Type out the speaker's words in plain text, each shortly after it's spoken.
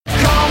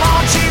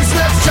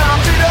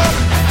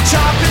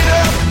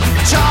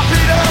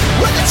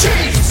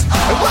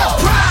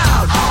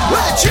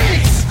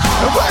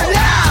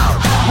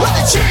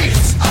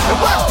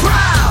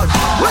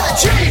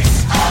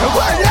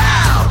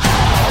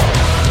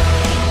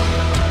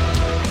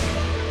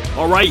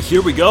All right,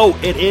 here we go.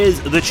 It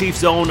is the Chiefs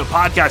Zone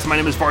podcast. My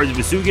name is Farzin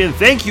Vousoughian.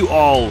 Thank you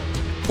all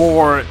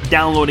for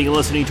downloading and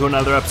listening to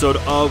another episode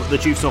of the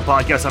Chiefs Zone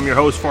podcast. I'm your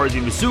host,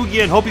 Farzin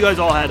Vousoughian. Hope you guys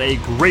all had a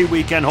great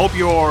weekend. Hope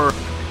your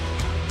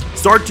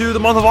start to the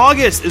month of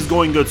August is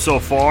going good so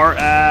far,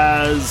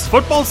 as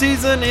football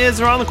season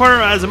is around the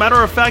corner. As a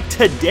matter of fact,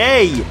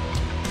 today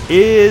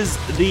is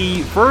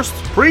the first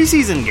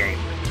preseason game.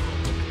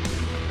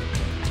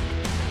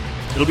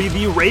 It'll be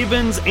the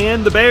Ravens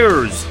and the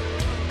Bears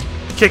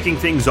kicking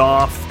things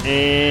off.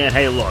 And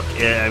hey, look,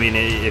 I mean,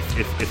 if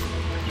you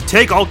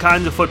take all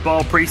kinds of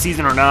football,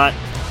 preseason or not,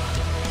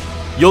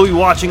 you'll be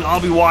watching,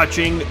 I'll be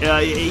watching.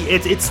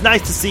 It's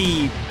nice to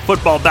see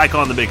football back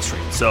on the big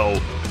screen,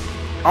 so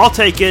I'll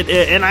take it.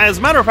 And as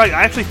a matter of fact,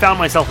 I actually found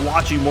myself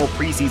watching more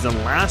preseason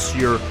last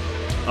year,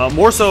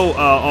 more so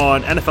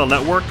on NFL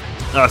Network,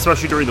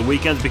 especially during the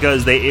weekends,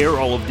 because they air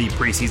all of the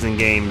preseason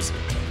games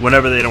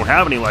whenever they don't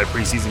have any live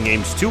preseason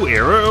games to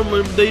air.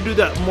 They do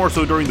that more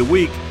so during the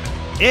week.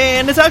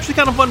 And it's actually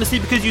kind of fun to see,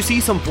 because you see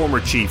some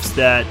former Chiefs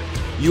that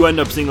you end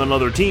up seeing on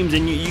other teams,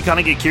 and you kind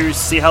of get curious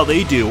to see how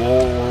they do,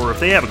 or if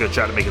they have a good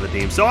shot at making the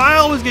team. So I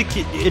always get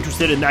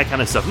interested in that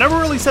kind of stuff. Never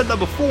really said that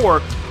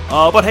before,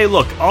 but hey,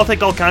 look, I'll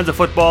take all kinds of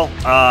football.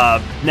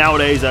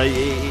 Nowadays,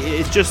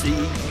 it's just,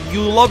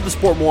 you love the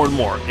sport more and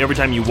more every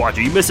time you watch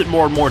it. You miss it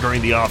more and more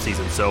during the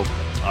offseason. So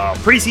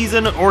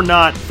preseason or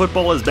not,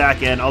 football is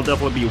back, and I'll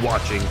definitely be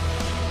watching.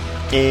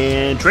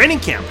 And training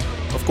camp,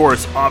 of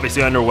course,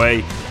 obviously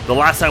underway. The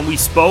last time we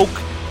spoke,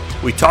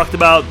 we talked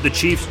about the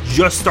Chiefs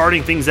just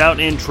starting things out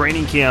in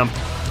training camp.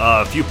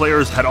 A few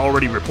players had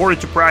already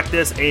reported to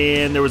practice,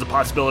 and there was a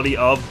possibility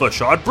of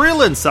Bashaud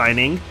Breeland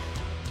signing.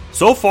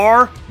 So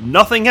far,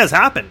 nothing has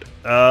happened.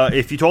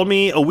 If you told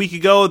me a week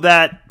ago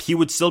that he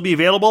would still be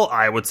available,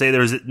 I would say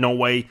there's no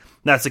way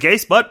that's the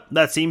case, but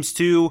that seems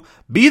to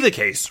be the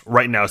case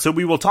right now. So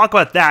we will talk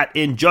about that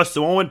in just a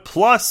moment.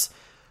 Plus,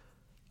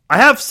 I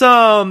have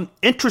some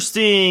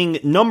interesting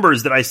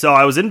numbers that I saw.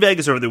 I was in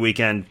Vegas over the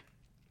weekend,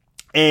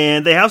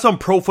 and they have some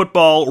pro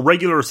football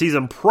regular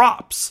season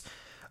props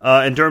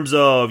in terms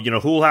of,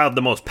 who will have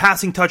the most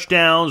passing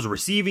touchdowns,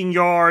 receiving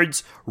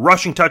yards,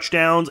 rushing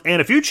touchdowns, and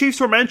a few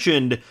Chiefs were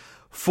mentioned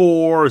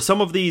for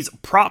some of these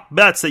prop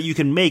bets that you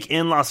can make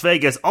in Las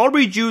Vegas. I'll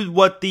read you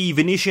what the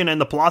Venetian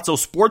and the Palazzo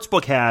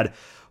Sportsbook had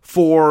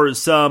for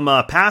some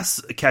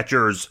pass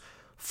catchers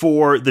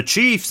for the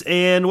Chiefs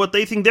and what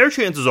they think their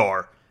chances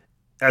are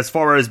as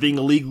far as being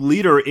a league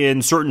leader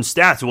in certain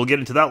stats. We'll get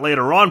into that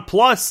later on.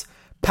 Plus,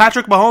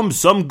 Patrick Mahomes,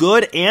 some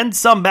good and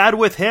some bad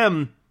with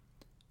him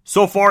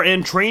so far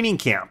in training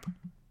camp.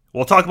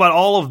 We'll talk about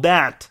all of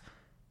that.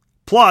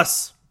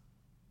 Plus,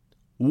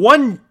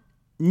 one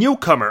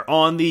newcomer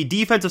on the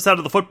defensive side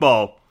of the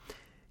football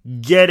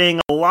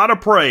getting a lot of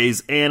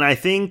praise, and I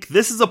think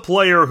this is a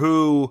player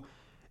who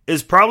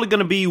is probably going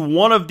to be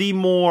one of the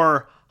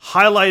more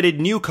highlighted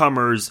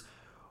newcomers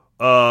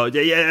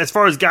as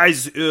far as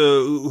guys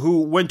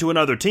who went to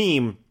another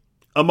team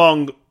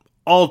among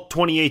all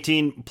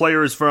 2018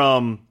 players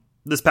from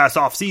this past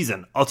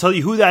offseason. I'll tell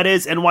you who that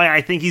is and why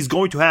I think he's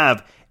going to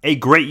have a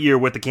great year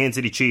with the Kansas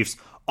City Chiefs.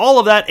 All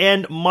of that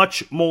and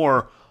much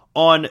more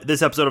on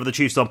this episode of the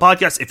Chiefs Zone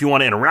podcast. If you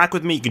want to interact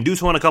with me, you can do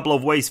so in a couple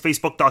of ways.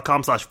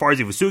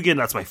 Facebook.com/Farzin Vousoughian.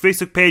 That's my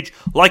Facebook page.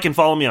 Like and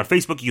follow me on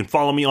Facebook. You can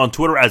follow me on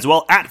Twitter as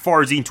well, at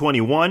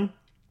Farzin21.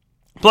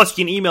 Plus,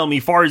 you can email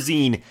me,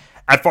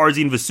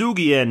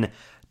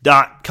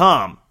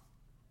 Farzin@FarzinVousoughian.com.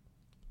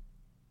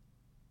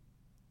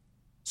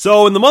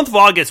 So in the month of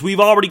August, we've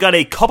already got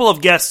a couple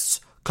of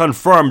guests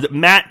confirmed.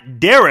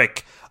 Matt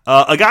Derrick,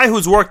 a guy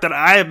whose work that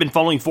I have been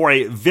following for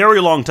a very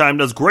long time,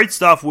 does great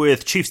stuff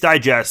with Chiefs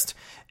Digest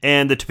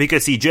and the Topeka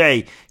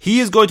CJ. He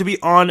is going to be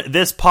on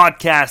this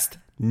podcast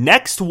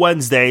next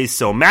Wednesday,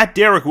 so Matt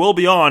Derrick will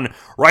be on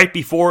right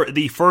before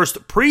the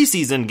first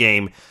preseason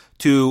game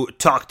to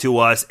talk to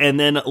us. And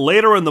then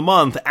later in the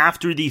month,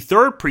 after the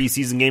third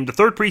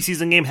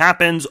preseason game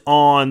happens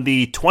on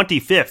the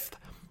 25th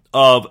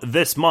of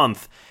this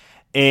month.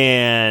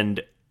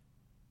 And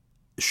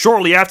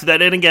shortly after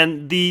that, and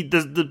again, the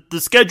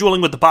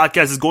scheduling with the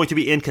podcast is going to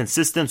be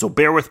inconsistent, so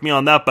bear with me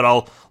on that, but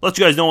I'll let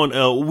you guys know in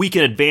a week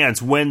in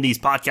advance when these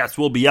podcasts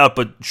will be out.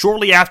 But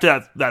shortly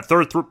after that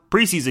third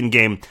preseason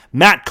game,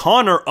 Matt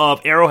Connor of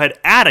Arrowhead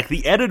Addict,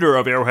 the editor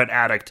of Arrowhead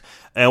Addict,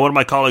 and one of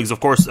my colleagues, of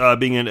course,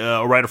 being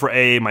a writer for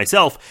AA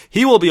myself,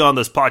 he will be on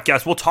this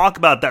podcast. We'll talk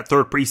about that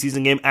third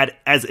preseason game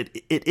as it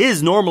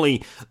is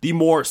normally the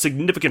more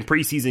significant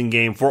preseason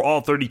game for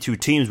all 32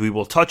 teams. We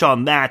will touch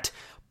on that.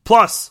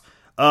 Plus,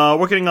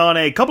 working on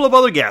a couple of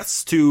other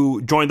guests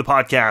to join the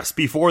podcast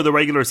before the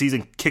regular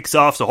season kicks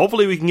off, so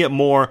hopefully we can get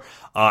more.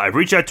 I've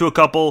reached out to a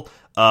couple,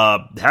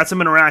 had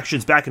some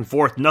interactions back and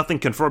forth, nothing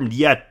confirmed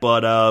yet,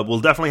 but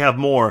we'll definitely have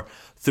more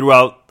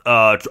throughout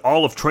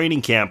all of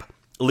training camp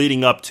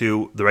leading up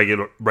to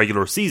the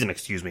regular season,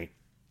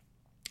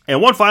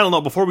 And one final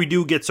note before we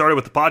do get started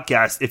with the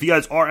podcast, if you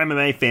guys are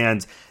MMA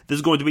fans, this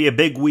is going to be a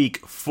big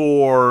week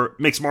for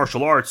mixed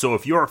martial arts, so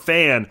if you're a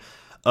fan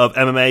of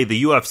MMA,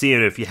 the UFC.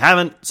 And if you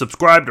haven't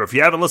subscribed or if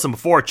you haven't listened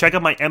before, check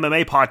out my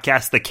MMA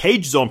podcast, the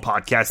Cage Zone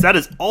podcast. That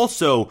is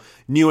also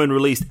new and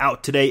released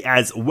out today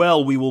as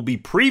well. We will be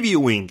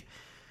previewing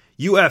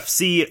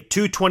UFC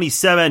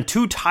 227,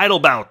 2 title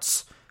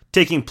bouts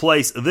taking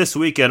place this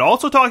weekend.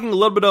 Also talking a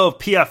little bit of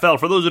PFL.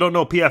 For those who don't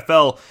know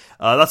PFL,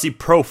 that's the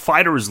Pro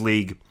Fighters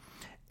League.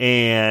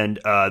 And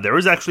there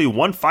is actually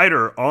one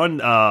fighter on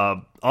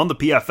the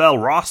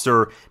PFL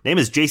roster. Name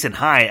is Jason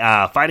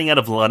High, fighting out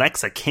of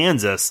Lenexa,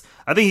 Kansas.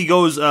 I think he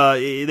goes,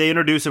 they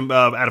introduce him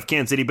out of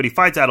Kansas City, but he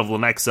fights out of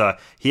Lenexa.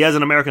 He has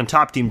an American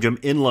Top Team gym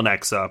in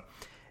Lenexa.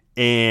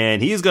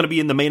 And he is going to be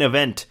in the main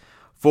event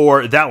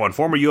for that one.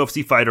 Former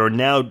UFC fighter,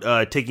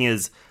 now taking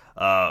his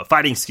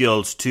fighting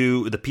skills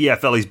to the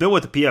PFL. He's been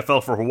with the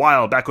PFL for a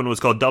while, back when it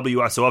was called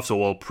WSOF, so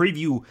we'll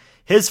preview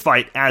his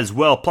fight as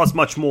well, plus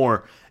much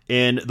more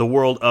in the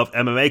world of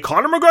MMA.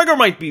 Conor McGregor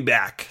might be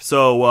back,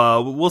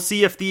 so we'll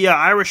see if the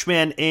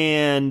Irishman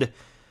and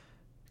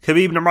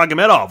Khabib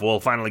Nurmagomedov will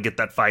finally get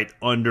that fight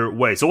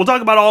underway. So we'll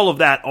talk about all of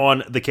that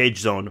on the Cage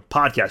Zone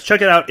podcast.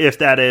 Check it out if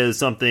that is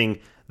something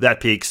that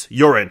piques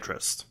your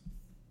interest.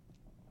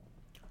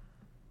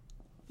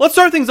 Let's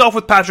start things off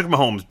with Patrick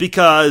Mahomes,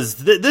 because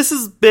this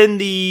has been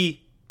the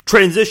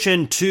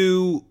transition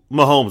to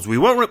Mahomes.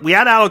 We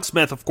had Alex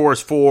Smith, of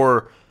course,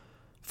 for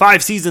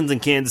 5 seasons in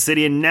Kansas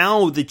City, and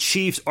now the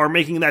Chiefs are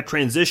making that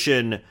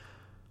transition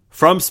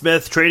from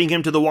Smith, trading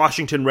him to the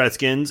Washington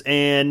Redskins,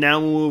 and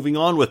now moving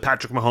on with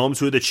Patrick Mahomes,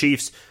 who the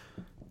Chiefs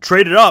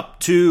traded up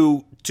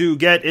to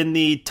get in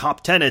the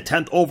top 10 at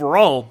 10th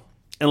overall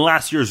in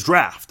last year's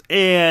draft.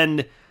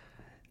 And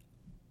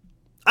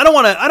I don't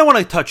want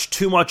to touch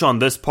too much on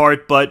this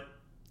part, but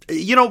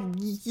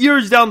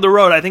years down the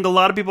road, I think a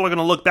lot of people are going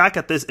to look back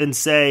at this and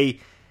say,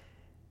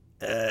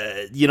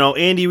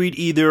 Andy Reid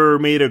either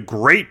made a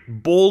great,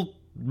 bold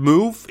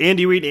move.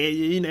 Andy Reid,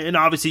 and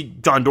obviously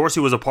John Dorsey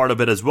was a part of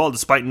it as well,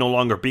 despite no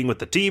longer being with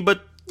the team.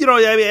 But,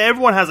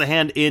 everyone has a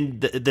hand in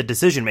the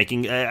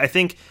decision-making. I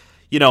think,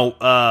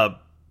 the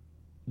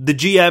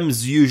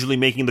GM's usually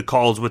making the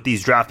calls with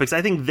these draft picks.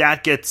 I think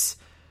that gets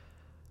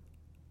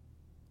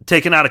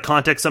taken out of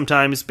context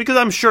sometimes, because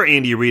I'm sure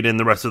Andy Reid and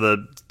the rest of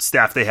the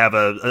staff, they have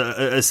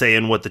a say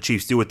in what the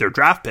Chiefs do with their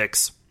draft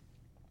picks.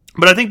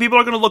 But I think people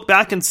are going to look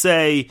back and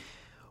say,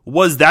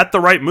 was that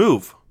the right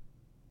move?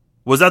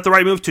 Was that the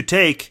right move to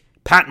take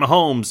Pat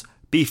Mahomes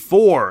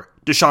before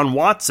Deshaun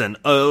Watson?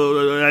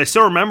 I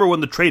still remember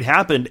when the trade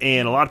happened,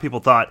 and a lot of people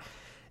thought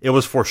it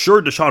was for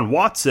sure Deshaun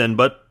Watson,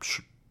 but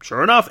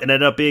sure enough, it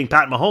ended up being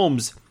Pat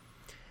Mahomes.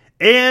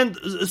 And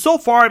so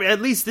far,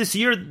 at least this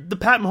year, the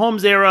Pat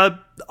Mahomes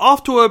era,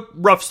 off to a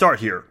rough start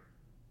here.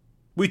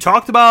 We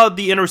talked about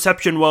the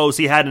interception woes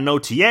he had in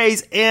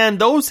OTAs, and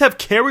those have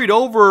carried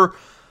over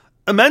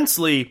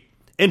immensely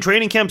in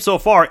training camp so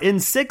far. In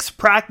 6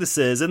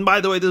 practices, and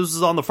by the way, this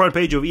is on the front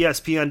page of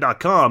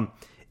ESPN.com,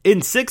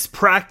 in 6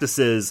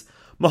 practices,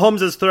 Mahomes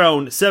has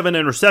thrown 7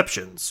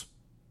 interceptions.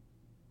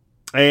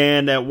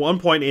 And at one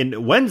point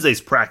in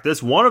Wednesday's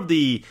practice, one of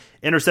the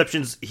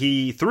interceptions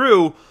he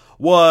threw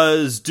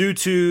was due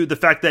to the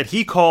fact that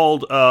he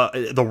called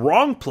the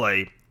wrong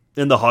play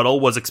in the huddle,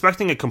 was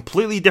expecting a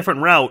completely different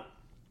route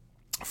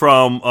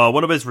from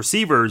one of his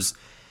receivers,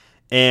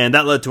 and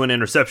that led to an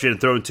interception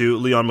thrown to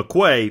Leon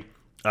McQuay,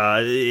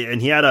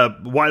 and he had a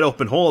wide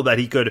open hole that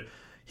he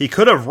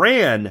could have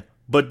ran,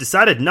 but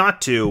decided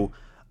not to.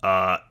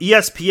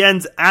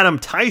 ESPN's Adam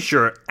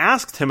Teicher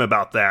asked him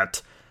about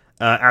that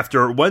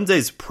after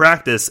Wednesday's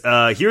practice.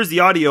 Here's the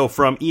audio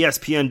from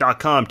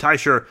ESPN.com.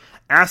 Teicher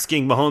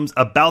asking Mahomes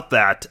about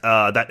that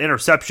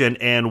interception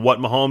and what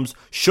Mahomes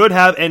should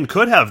have and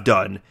could have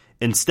done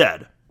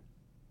instead.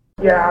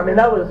 Yeah, I mean,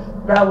 that was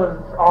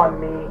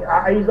on me.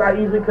 I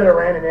easily could have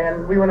ran it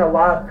in. We were in a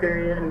live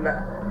period, and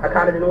I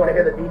kind of didn't want to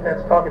hear the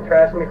defense talking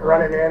trash to me for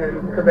running in,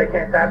 and because they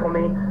can't tackle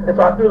me. And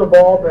so I threw the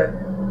ball, but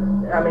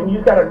I mean,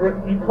 you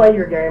play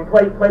your game,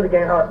 play the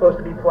game how it's supposed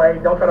to be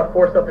played. Don't try to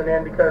force something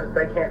in because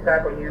they can't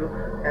tackle you.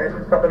 And it's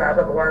just something I have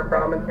to learn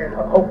from, and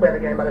hopefully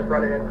in the game I just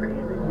run it in pretty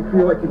easy. You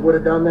feel like you would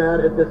have done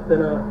that if this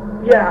been a?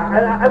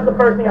 Yeah, that's the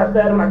first thing I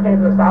said when I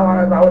came to the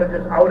sideline. I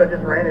would have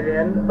just ran it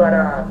in, but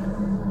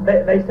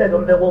they said,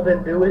 well,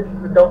 then do it.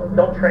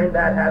 Don't train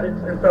bad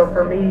habits. And so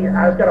for me,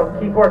 I just got to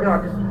keep working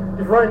on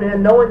just running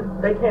in,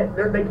 knowing they can't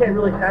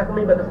really tackle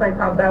me, but at the same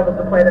time, that was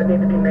the play that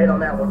needed to be made on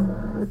that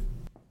one.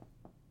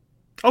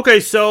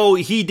 Okay, so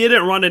he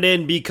didn't run it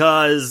in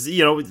because,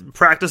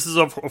 practices,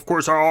 of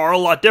course, are a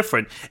lot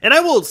different. And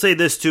I will say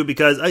this, too,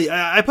 because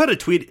I put a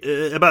tweet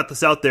about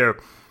this out there.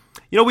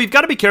 We've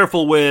got to be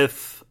careful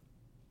with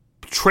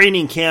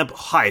training camp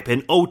hype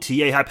and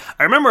OTA hype.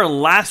 I remember in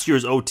last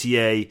year's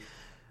OTA,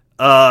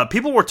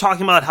 people were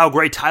talking about how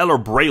great Tyler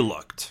Bray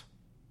looked.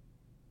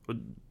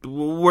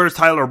 Where's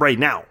Tyler Bray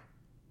now?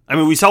 I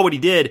mean, we saw what he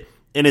did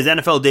in his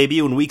NFL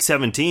debut in Week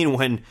 17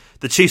 when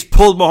the Chiefs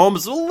pulled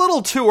Mahomes a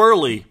little too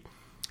early.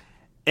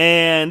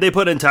 And they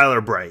put in Tyler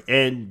Bray.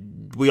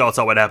 And we all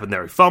saw what happened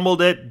there. He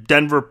fumbled it.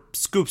 Denver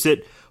scoops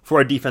it for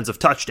a defensive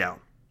touchdown.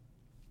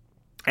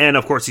 And,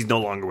 of course, he's no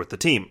longer with the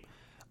team.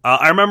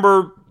 I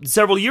remember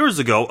several years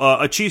ago,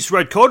 a Chiefs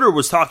red coder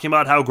was talking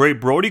about how great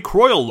Brody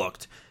Croyle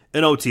looked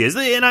in OTAs.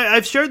 And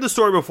I've shared the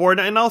story before,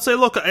 and I'll say,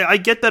 look, I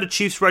get that a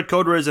Chiefs red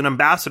coder is an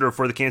ambassador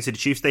for the Kansas City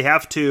Chiefs. They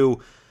have to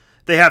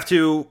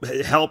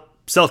help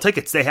sell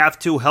tickets. They have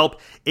to help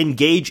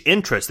engage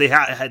interest.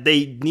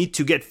 They need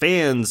to get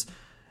fans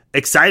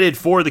excited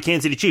for the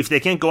Kansas City Chiefs. They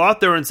can't go out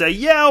there and say,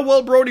 yeah,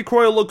 well, Brody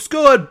Croyle looks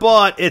good,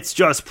 but it's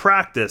just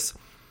practice.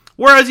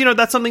 Whereas,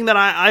 that's something that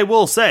I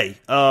will say.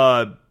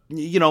 A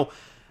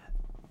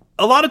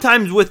lot of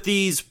times with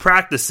these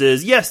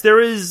practices, yes, there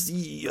is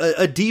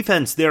a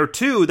defense there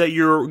too that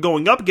you're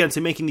going up against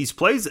and making these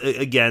plays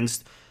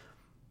against,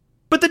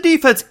 but the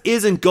defense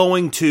isn't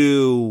going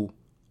to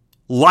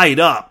light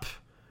up,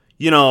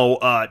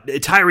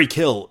 Tyreek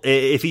Hill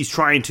if he's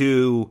trying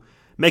to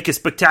make a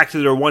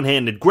spectacular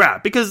one-handed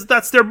grab, because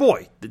that's their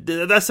boy.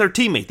 That's their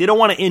teammate. They don't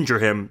want to injure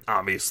him,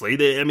 obviously.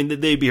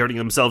 They'd be hurting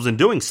themselves in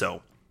doing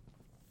so.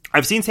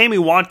 I've seen Sammy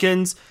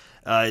Watkins.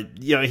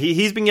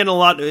 He's been getting a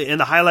lot in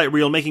the highlight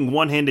reel, making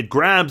one-handed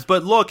grabs.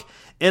 But look,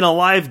 in a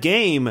live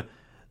game,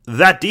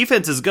 that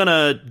defense is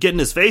gonna get in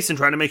his face and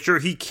try to make sure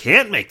he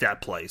can't make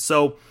that play.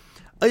 So,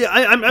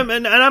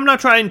 I'm not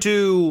trying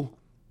to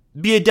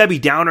be a Debbie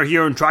Downer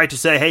here and try to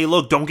say, hey,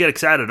 look, don't get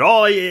excited at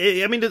all.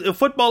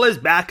 Football is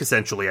back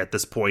essentially at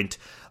this point.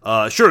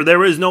 Sure,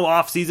 there is no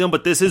off season,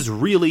 but this is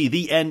really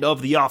the end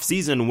of the off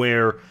season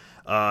where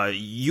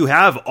you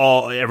have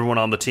everyone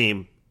on the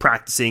team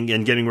practicing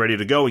and getting ready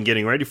to go and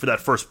getting ready for that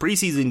first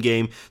preseason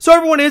game. So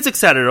everyone is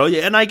excited,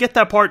 and I get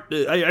that part.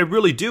 I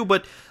really do.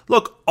 But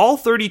look, all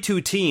 32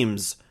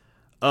 teams,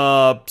 some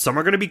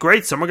are going to be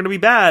great, some are going to be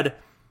bad.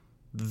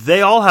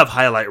 They all have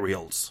highlight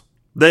reels.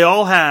 They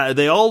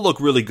all look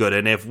really good.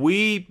 And if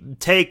we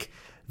take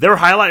their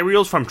highlight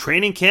reels from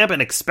training camp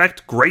and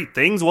expect great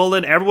things, well,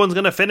 then everyone's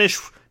going to finish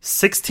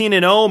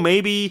 16-0,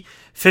 maybe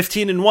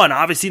 15-1.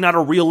 Obviously not a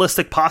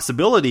realistic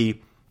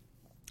possibility.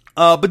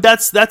 But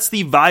that's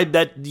the vibe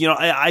that,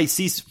 I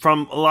see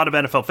from a lot of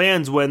NFL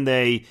fans when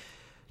they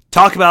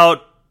talk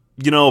about,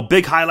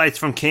 big highlights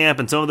from camp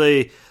and some of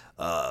the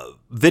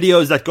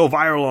videos that go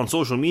viral on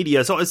social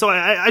media. So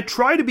I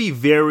try to be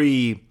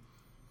very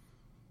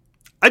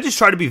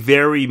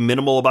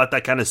minimal about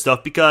that kind of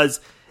stuff because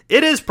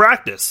it is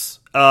practice.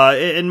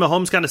 And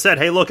Mahomes kind of said,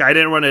 hey, look, I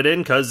didn't run it in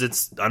because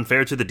it's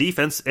unfair to the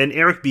defense. And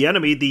Eric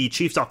Bieniemy, the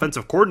Chiefs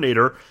offensive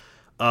coordinator,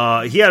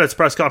 he had his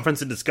press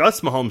conference and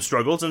discussed Mahomes'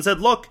 struggles and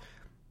said, look,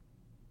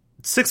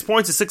 6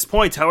 points is 6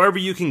 points, however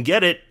you can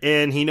get it.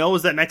 And he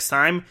knows that next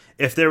time,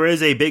 if there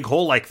is a big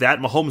hole like that,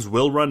 Mahomes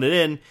will run it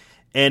in.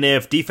 And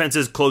if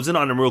defenses close in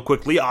on him real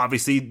quickly,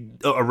 obviously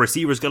a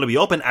receiver is going to be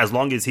open as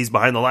long as he's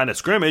behind the line of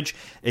scrimmage.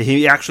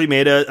 He actually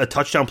made a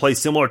touchdown play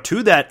similar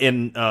to that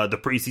in the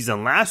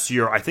preseason last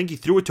year. I think he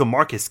threw it to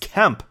Marcus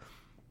Kemp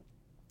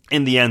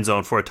in the end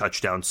zone for a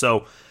touchdown.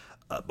 So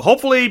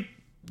hopefully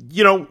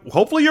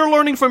you're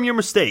learning from your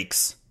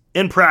mistakes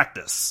in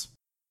practice.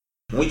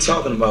 We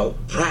talking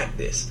about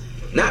practice.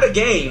 Not a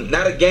game.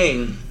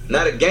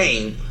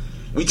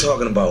 We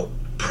talking about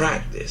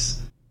practice.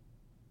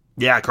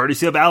 Yeah,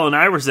 courtesy of Allen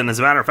Iverson. As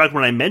a matter of fact,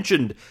 when I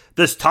mentioned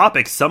this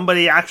topic,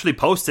 somebody actually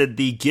posted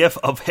the GIF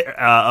of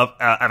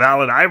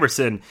Allen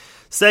Iverson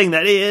saying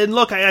that. And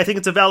look, I think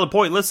it's a valid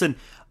point. Listen,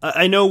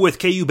 I know with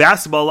KU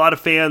basketball, a lot of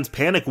fans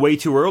panic way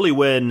too early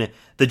when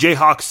the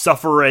Jayhawks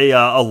suffer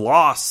a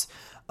loss.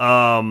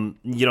 In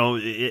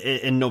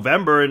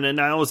November,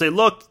 and I always say,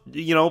 look,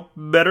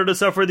 better to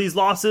suffer these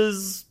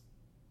losses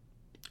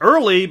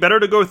early, better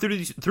to go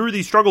through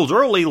these struggles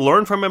early,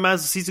 learn from them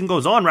as the season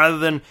goes on, rather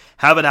than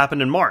have it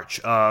happen in March.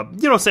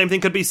 Same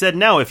thing could be said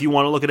now if you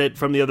want to look at it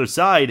from the other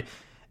side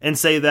and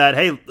say that,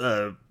 hey,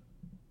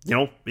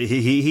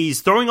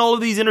 he's throwing all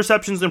of these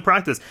interceptions in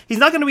practice. He's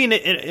not going to be an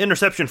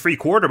interception-free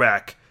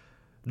quarterback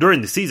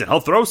during the season.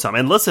 He'll throw some.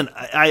 And listen,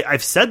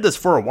 I've said this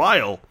for a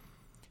while.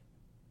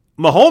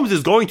 Mahomes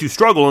is going to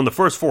struggle in the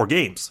first 4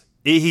 games.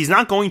 He's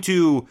not going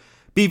to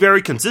be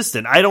very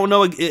consistent. I don't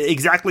know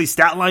exactly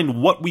stat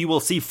line what we will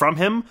see from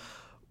him,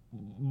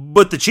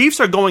 but the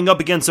Chiefs are going up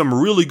against some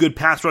really good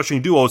pass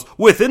rushing duos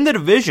within the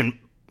division,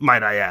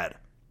 might I add.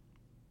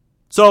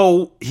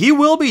 So he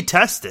will be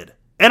tested.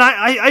 And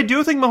I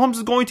do think Mahomes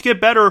is going to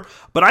get better,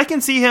 but I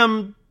can see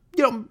him,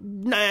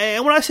 when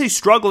I say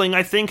struggling,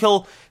 I think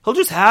he'll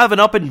just have an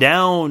up and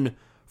down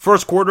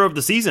first quarter of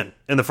the season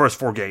in the first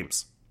 4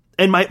 games.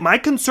 And my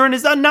concern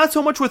is not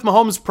so much with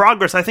Mahomes'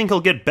 progress. I think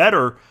he'll get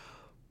better.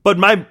 But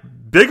my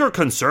bigger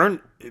concern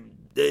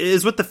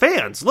is with the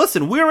fans.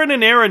 Listen, we're in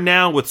an era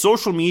now with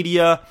social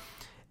media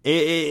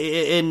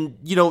and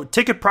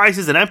ticket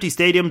prices and empty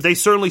stadiums. They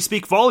certainly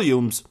speak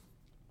volumes.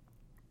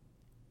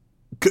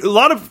 A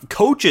lot of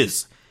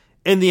coaches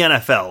in the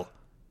NFL,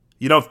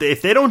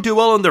 if they don't do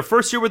well in their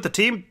first year with the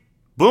team,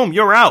 boom,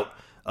 you're out.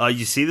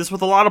 You see this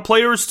with a lot of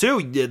players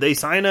too. They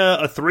sign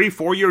a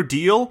 3-4 year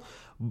deal.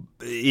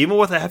 Even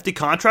with a hefty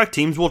contract,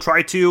 teams will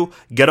try to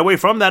get away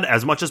from that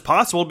as much as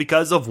possible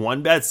because of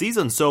one bad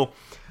season. So,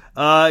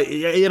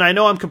 and I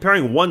know I'm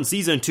comparing one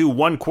season to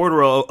one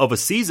quarter of a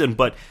season,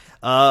 but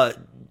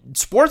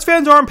sports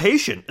fans are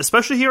impatient,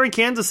 especially here in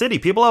Kansas City.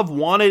 People have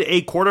wanted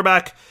a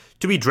quarterback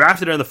to be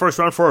drafted in the first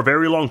round for a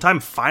very long time.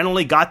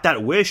 Finally got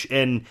that wish,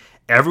 and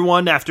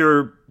everyone,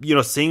 after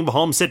seeing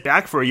Mahomes sit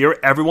back for a year,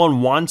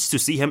 everyone wants to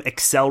see him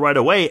excel right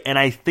away, and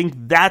I think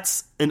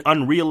that's an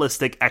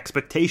unrealistic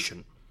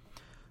expectation.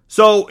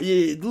 So,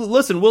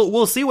 listen,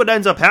 we'll see what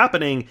ends up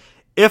happening.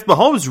 If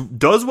Mahomes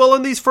does well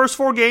in these first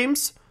 4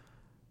 games,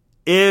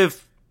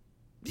 if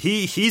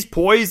he's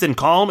poised and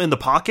calm in the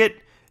pocket,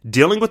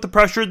 dealing with the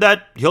pressure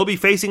that he'll be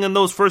facing in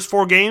those first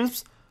 4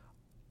 games,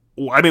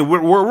 I mean,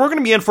 we're going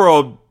to be in for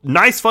a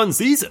nice, fun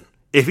season.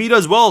 If he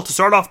does well to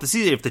start off the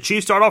season, if the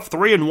Chiefs start off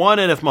 3-1,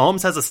 and if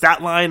Mahomes has a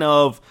stat line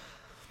of,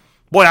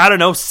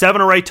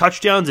 7 or 8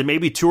 touchdowns and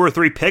maybe 2 or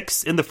 3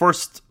 picks in the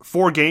first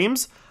 4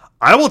 games,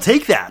 I will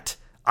take that.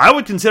 I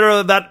would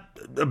consider that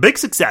a big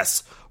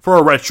success for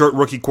a redshirt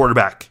rookie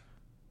quarterback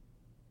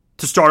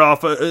to start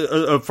off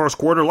a first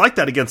quarter like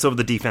that against some of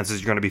the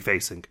defenses you're going to be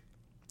facing.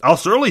 I'll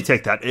certainly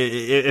take that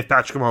if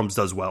Patrick Mahomes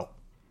does well.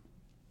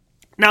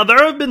 Now,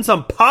 there have been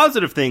some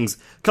positive things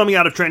coming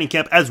out of training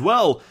camp as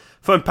well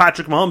from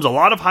Patrick Mahomes. A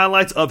lot of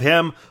highlights of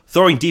him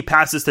throwing deep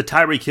passes to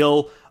Tyreek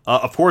Hill.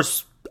 Of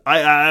course,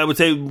 I would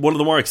say one of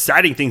the more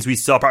exciting things we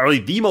saw, probably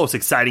the most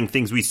exciting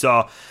things we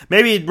saw,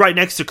 maybe right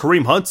next to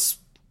Kareem Hunt's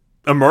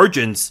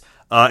emergence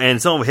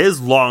and some of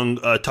his long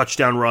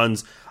touchdown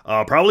runs,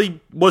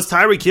 probably was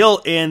Tyreek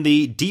Hill and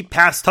the deep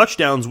pass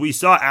touchdowns we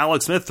saw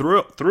Alex Smith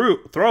throw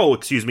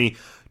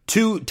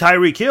to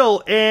Tyreek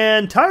Hill.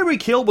 And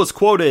Tyreek Hill was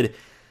quoted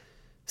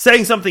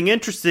saying something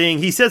interesting.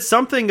 He said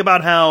something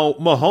about how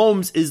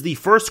Mahomes is the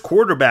first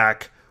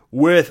quarterback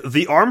with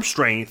the arm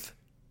strength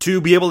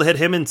to be able to hit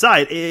him in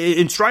stride.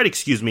 And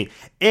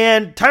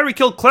Tyreek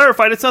Hill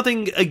clarified it's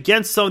nothing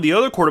against some of the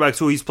other quarterbacks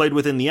who he's played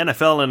with in the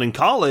NFL and in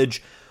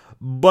college,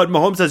 but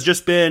Mahomes has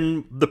just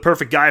been the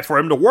perfect guy for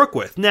him to work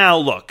with. Now,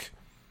 look,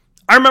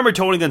 I remember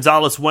Tony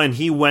Gonzalez when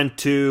he went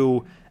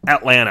to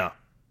Atlanta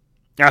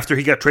after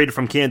he got traded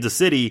from Kansas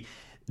City.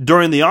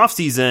 During the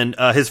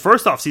offseason, his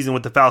first offseason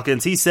with the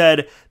Falcons, he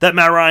said that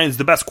Matt Ryan's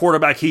the best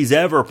quarterback he's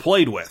ever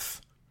played with.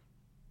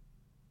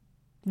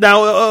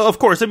 Now, of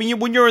course, I mean,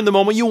 when you're in the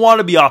moment, you want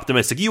to be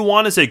optimistic. You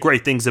want to say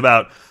great things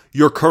about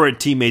your current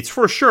teammates,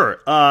 for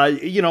sure. I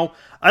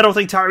don't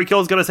think Tyreek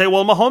Hill is going to say,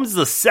 well, Mahomes is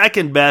the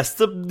second best.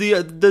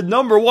 The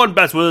number one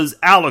best was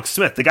Alex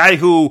Smith, the guy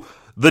who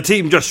the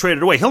team just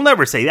traded away. He'll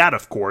never say that,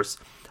 of course.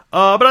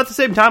 But at the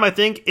same time, I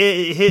think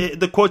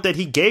the quote that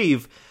he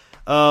gave,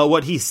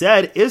 what he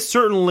said, is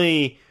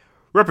certainly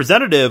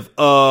representative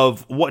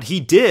of what he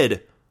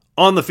did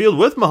on the field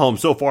with Mahomes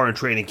so far in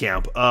training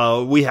camp.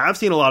 We have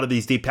seen a lot of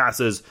these deep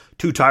passes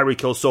to Tyreek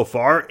Hill so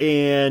far,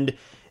 and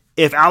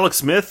if Alex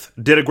Smith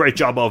did a great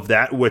job of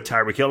that with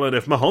Tyreek Hill, and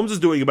if Mahomes is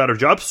doing a better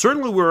job,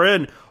 certainly we're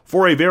in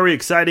for a very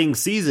exciting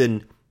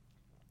season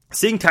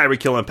seeing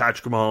Tyreek Hill and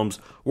Patrick Mahomes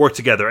work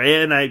together.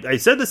 And I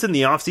said this in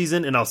the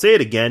offseason, and I'll say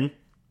it again.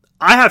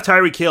 I have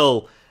Tyreek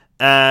Hill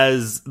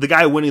as the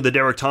guy winning the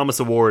Derek Thomas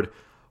Award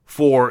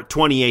for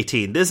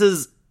 2018. This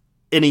is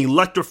an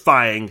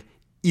electrifying,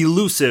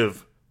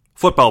 elusive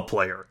football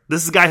player.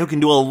 This is a guy who can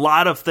do a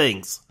lot of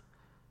things.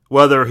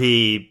 Whether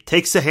he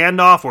takes a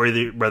handoff, or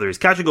whether he's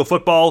catching a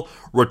football,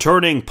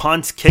 returning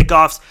punts,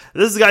 kickoffs.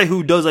 This is a guy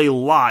who does a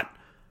lot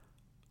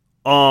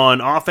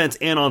on offense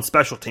and on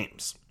special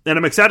teams. And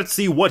I'm excited to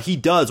see what he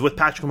does with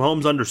Patrick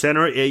Mahomes under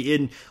center.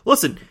 And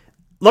listen,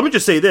 let me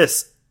just say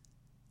this.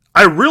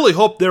 I really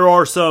hope there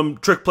are some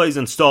trick plays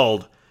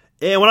installed.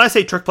 And when I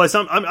say trick plays,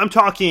 I'm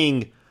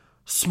talking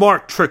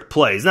smart trick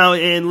plays. Now,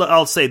 and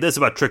I'll say this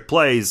about trick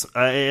plays,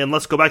 and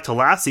let's go back to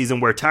last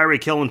season where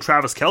Tyreek Hill and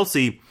Travis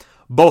Kelce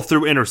both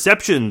threw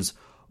interceptions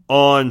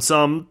on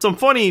some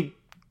funny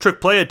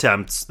trick play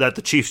attempts that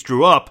the Chiefs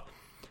drew up.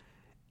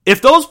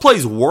 If those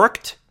plays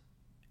worked,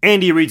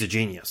 Andy Reid's a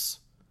genius.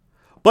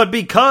 But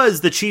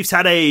because the Chiefs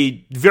had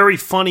a very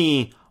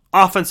funny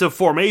offensive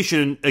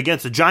formation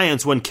against the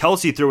Giants when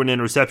Kelce threw an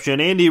interception,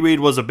 Andy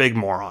Reid was a big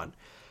moron.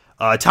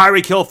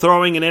 Tyreek Hill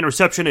throwing an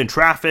interception in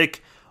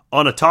traffic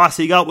on a toss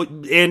he got,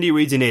 Andy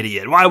Reid's an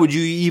idiot. Why would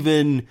you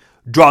even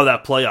draw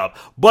that play up?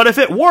 But if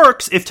it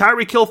works, if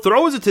Tyreek Hill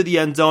throws it to the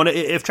end zone,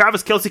 if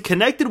Travis Kelce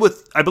connected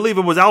with, I believe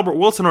it was Albert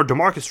Wilson or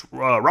Demarcus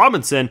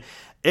Robinson,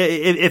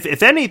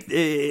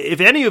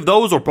 if any of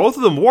those or both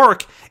of them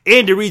work,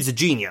 Andy Reid's a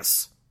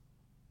genius.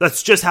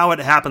 That's just how it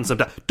happens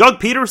sometimes. Doug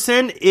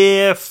Peterson,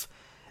 I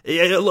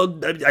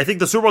think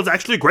the Super Bowl is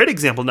actually a great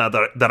example now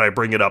that I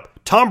bring it up.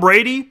 Tom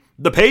Brady,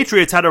 the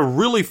Patriots had a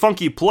really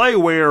funky play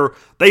where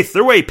they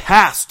threw a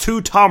pass to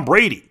Tom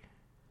Brady.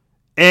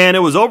 And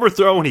it was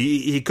overthrown.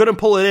 He couldn't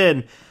pull it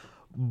in.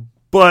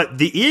 But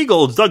the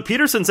Eagles, Doug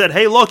Peterson said,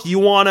 hey, look, you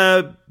want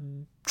to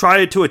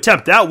try to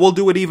attempt that? We'll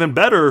do it even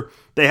better.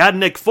 They had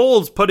Nick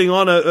Foles putting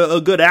on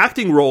a good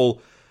acting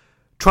role,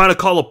 trying to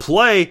call a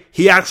play.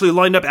 He actually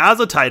lined up as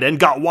a tight end,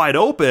 got wide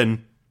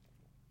open,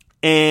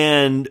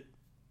 and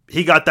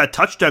he got that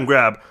touchdown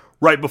grab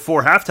right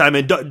before halftime.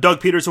 And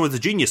Doug Peterson was a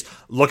genius.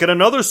 Look at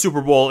another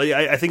Super Bowl.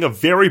 I think a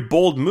very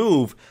bold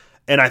move,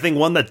 and I think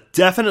one that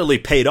definitely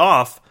paid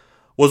off,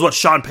 was what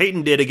Sean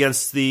Payton did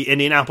against the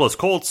Indianapolis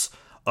Colts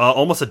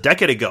almost a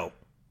decade ago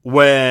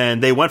when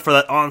they went for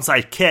that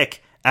onside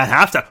kick at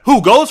halftime.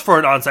 Who goes for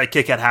an onside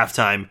kick at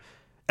halftime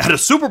at a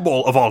Super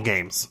Bowl of all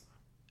games?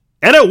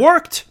 And it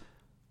worked.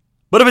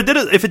 But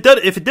if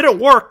it didn't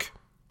work,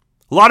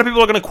 a lot of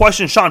people are going to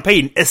question Sean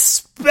Payton,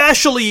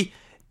 especially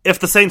if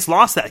the Saints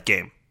lost that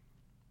game.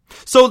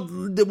 So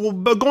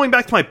going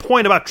back to my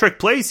point about trick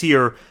plays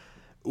here,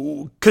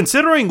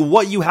 considering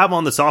what you have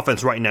on this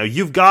offense right now,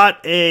 you've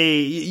got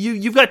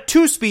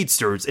two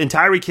speedsters in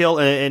Tyreek Hill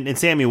and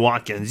Sammy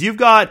Watkins. You've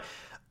got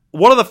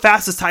one of the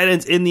fastest tight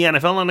ends in the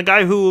NFL and a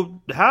guy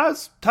who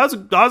has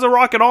a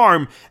rocket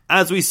arm,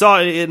 as we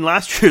saw in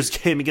last year's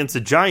game against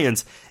the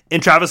Giants,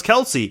 in Travis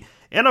Kelce.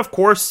 And of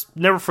course,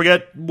 never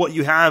forget what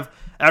you have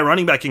at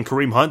running back in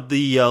Kareem Hunt,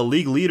 the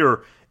league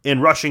leader in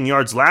rushing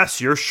yards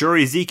last year. Sure,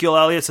 Ezekiel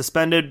Elliott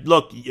suspended.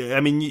 Look, I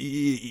mean,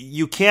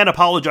 you can't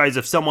apologize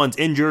if someone's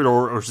injured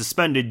or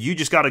suspended. You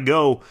just got to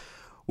go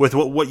with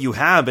what you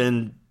have,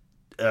 and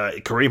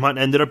Kareem Hunt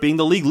ended up being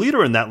the league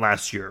leader in that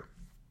last year.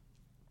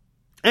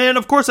 And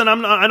of course, I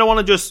don't want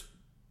to just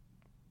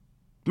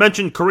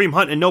mention Kareem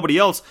Hunt and nobody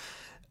else.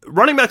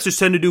 Running backs just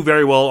tend to do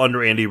very well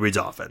under Andy Reid's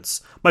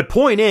offense. My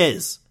point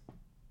is,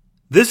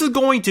 this is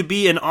going to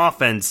be an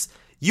offense.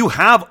 You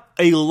have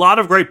a lot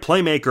of great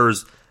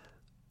playmakers.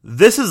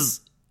 This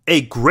is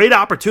a great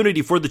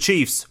opportunity for the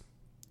Chiefs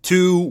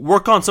to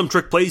work on some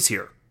trick plays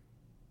here.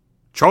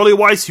 Charlie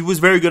Weis, he was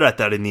very good at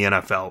that in the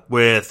NFL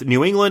with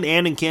New England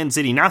and in Kansas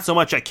City. Not so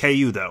much at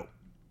KU, though.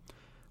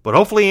 But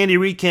hopefully Andy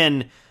Reid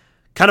can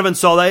kind of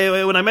install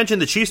that. When I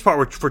mentioned the Chiefs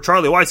part for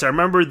Charlie Weis, I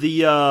remember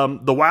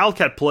the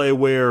Wildcat play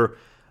where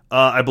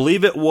I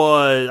believe it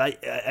was,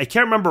 I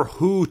can't remember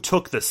who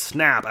took the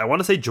snap. I want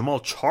to say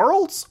Jamal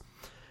Charles?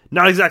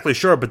 Not exactly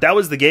sure, but that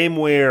was the game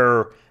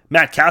where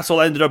Matt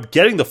Castle ended up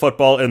getting the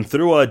football and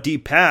threw a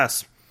deep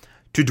pass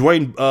to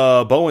Dwayne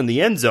Bowe in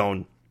the end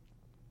zone.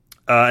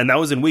 And that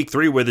was in week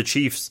 3 where the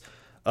Chiefs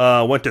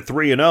went to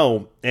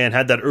 3-0 and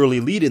had that early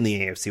lead in the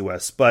AFC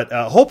West. But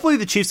hopefully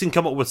the Chiefs can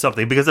come up with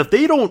something, because if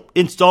they don't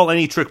install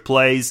any trick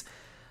plays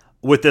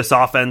with this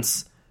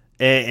offense,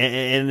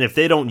 and if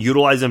they don't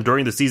utilize them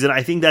during the season,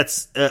 I think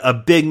that's a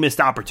big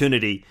missed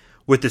opportunity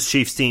with this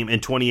Chiefs team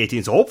in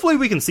 2018. So hopefully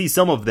we can see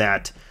some of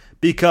that,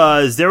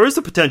 because there is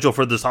the potential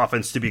for this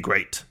offense to be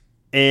great.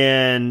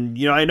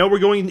 And, I know we're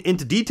going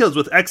into details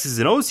with X's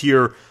and O's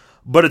here,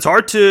 but it's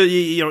hard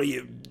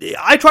to,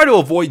 I try to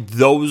avoid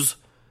those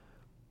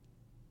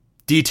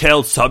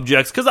detailed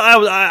subjects, because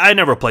I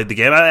never played the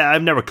game.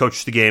 I've never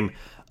coached the game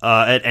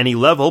at any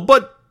level,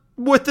 but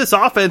with this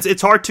offense,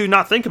 it's hard to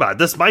not think about it.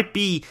 This might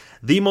be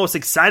the most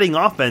exciting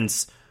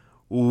offense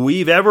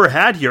we've ever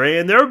had here,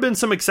 and there have been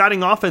some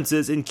exciting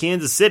offenses in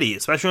Kansas City,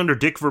 especially under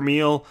Dick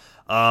Vermeil.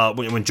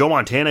 When Joe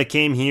Montana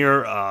came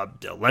here,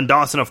 Len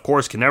Dawson, of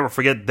course, can never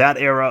forget that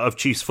era of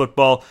Chiefs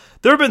football.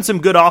 There have been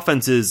some good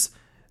offenses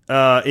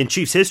in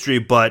Chiefs history,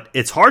 but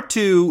it's hard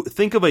to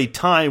think of a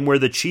time where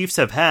the Chiefs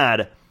have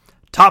had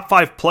top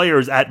 5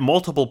 players at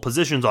multiple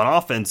positions on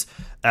offense,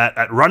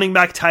 at running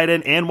back, tight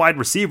end, and wide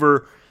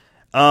receiver.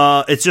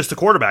 It's just a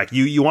quarterback.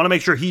 You want to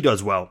make sure he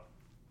does well.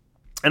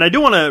 And I do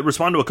want to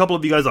respond to a couple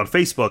of you guys on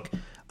Facebook.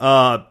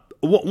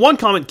 One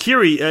comment,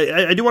 Kiri,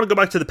 I do want to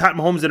go back to the Pat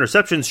Mahomes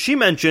interceptions. She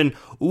mentioned,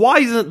 why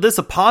isn't this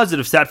a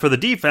positive stat for the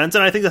defense?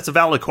 And I think that's a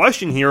valid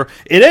question here.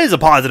 It is a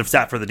positive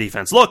stat for the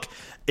defense. Look,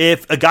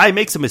 if a guy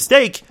makes a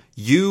mistake,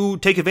 you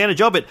take advantage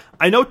of it.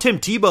 I know Tim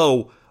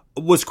Tebow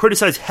was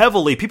criticized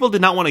heavily. People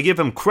did not want to give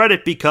him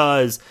credit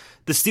because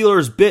the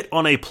Steelers bit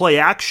on a play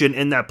action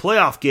in that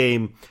playoff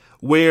game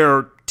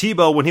where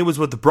Tebow, when he was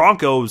with the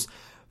Broncos,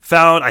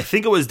 found, I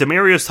think it was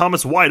Demaryius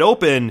Thomas wide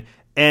open,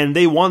 and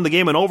they won the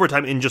game in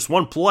overtime in just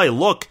one play.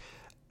 Look,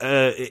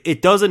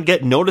 it doesn't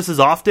get noticed as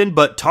often,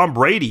 but Tom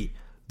Brady,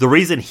 the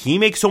reason he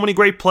makes so many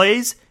great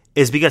plays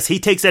is because he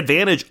takes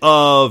advantage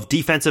of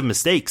defensive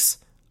mistakes.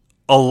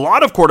 A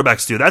lot of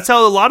quarterbacks do. That's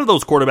how a lot of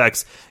those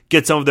quarterbacks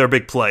get some of their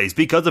big plays,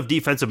 because of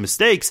defensive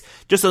mistakes.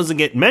 Just doesn't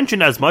get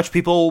mentioned as much.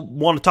 People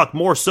want to talk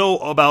more so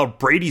about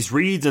Brady's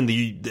reads and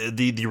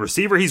the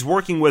receiver he's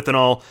working with and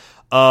all.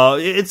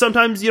 And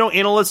sometimes,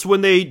 analysts,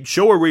 when they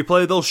show a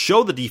replay, they'll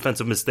show the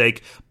defensive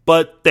mistake,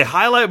 but they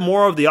highlight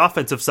more of the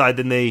offensive side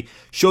than they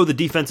show the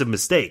defensive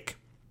mistake.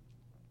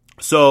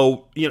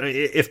 So,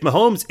 if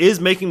Mahomes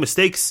is making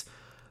mistakes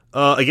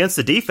against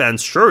the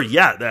defense, sure,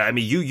 yeah. I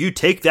mean, you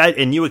take that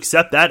and you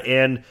accept that.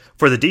 And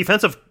for the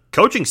defensive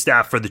coaching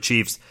staff for the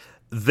Chiefs,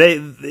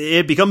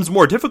 it becomes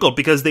more difficult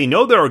because they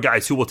know there are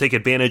guys who will take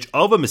advantage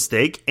of a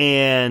mistake,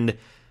 and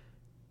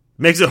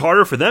makes it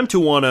harder for them to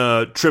want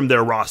to trim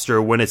their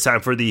roster when it's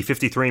time for the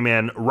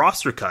 53-man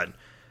roster cut.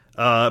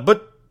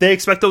 But they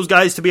expect those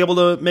guys to be able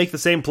to make the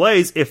same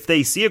plays if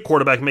they see a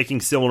quarterback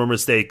making similar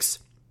mistakes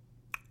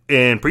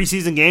in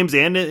preseason games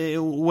and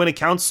when it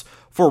counts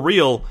for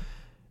real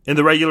in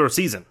the regular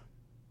season.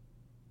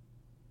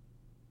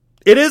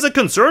 It is a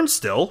concern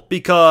still,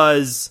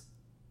 because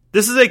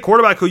this is a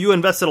quarterback who you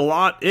invested a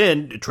lot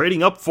in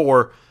trading up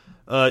for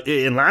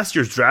in last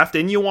year's draft,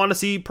 and you want to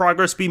see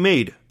progress be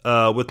made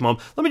with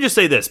Mahomes. Let me just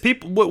say this.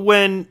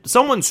 When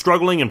someone's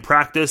struggling in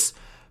practice,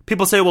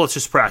 people say, well, it's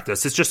just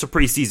practice. It's just a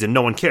preseason.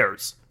 No one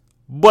cares.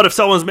 But if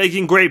someone's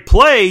making great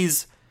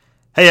plays,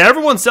 hey,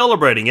 everyone's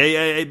celebrating.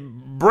 Hey,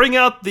 bring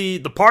out the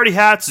party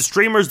hats, the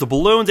streamers, the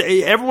balloons.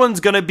 Hey, everyone's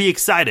going to be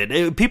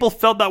excited. People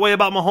felt that way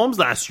about Mahomes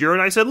last year,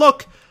 and I said,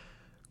 look,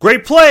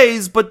 great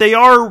plays, but they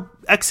are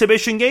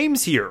exhibition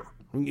games here.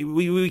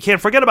 We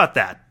can't forget about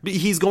that.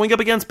 He's going up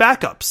against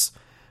backups.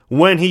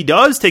 When he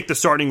does take the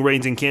starting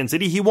reins in Kansas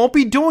City, he won't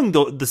be doing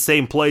the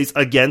same plays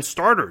against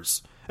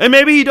starters. And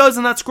maybe he does,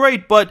 and that's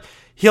great, but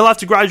he'll have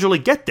to gradually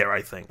get there,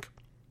 I think.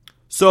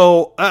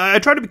 So I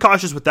try to be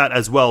cautious with that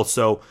as well.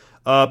 So,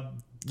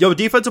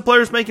 defensive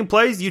players making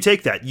plays, you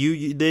take that.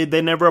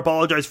 They never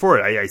apologize for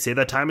it. I say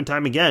that time and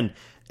time again.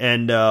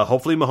 And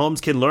hopefully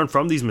Mahomes can learn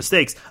from these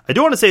mistakes. I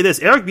do want to say this.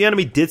 Eric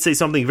Bieniemy did say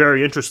something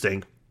very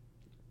interesting.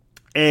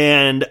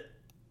 And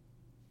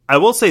I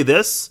will say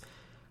this.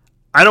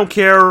 I don't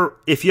care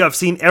if you have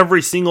seen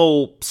every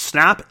single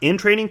snap in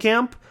training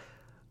camp.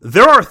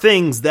 There are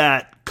things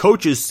that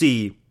coaches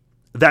see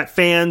that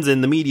fans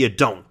and the media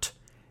don't.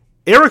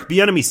 Eric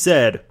Bieniemy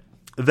said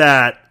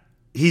that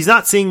he's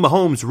not seeing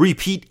Mahomes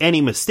repeat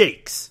any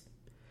mistakes.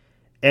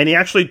 And he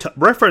actually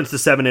referenced the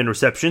 7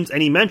 interceptions,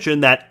 and he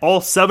mentioned that all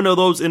 7 of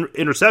those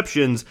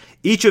interceptions,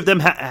 each of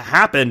them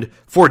happened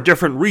for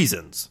different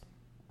reasons.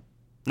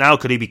 Now,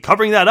 could he be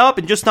covering that up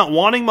and just not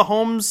wanting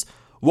Mahomes'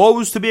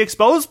 woes to be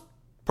exposed?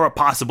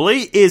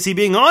 Possibly. Is he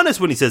being honest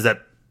when he says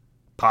that?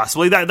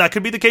 Possibly. That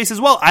could be the case as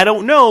well. I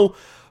don't know.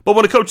 But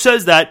when a coach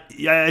says that,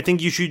 I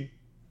think you should,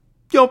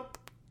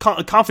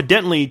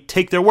 confidently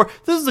take their word.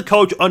 This is a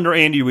coach under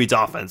Andy Reid's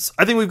offense.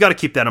 I think we've got to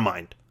keep that in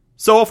mind.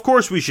 So, of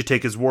course, we should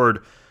take his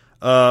word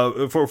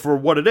for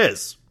what it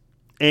is.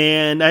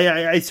 And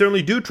I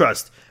certainly do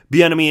trust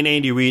Bieniemy and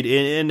Andy Reid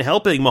in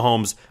helping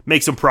Mahomes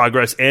make some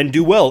progress and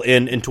do well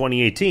in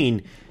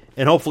 2018.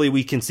 And hopefully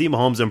we can see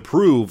Mahomes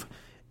improve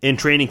in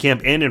training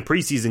camp and in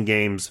preseason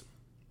games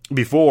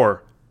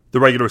before the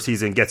regular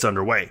season gets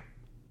underway.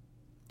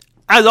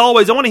 As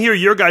always, I want to hear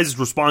your guys'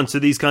 response to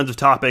these kinds of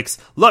topics.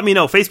 Let me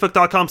know.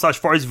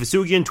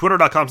 Facebook.com/FarzineVesugian,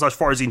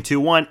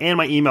 Twitter.com/Farzine21, and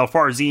my email,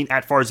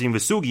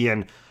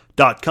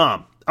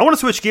 Farzine@FarzineVesugian.com. I want to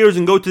switch gears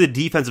and go to the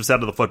defensive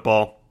side of the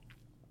football.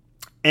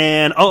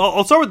 And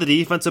I'll start with the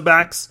defensive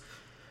backs,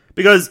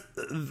 because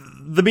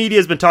the media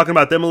has been talking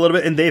about them a little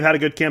bit, and they've had a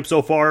good camp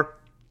so far.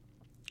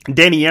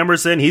 Danny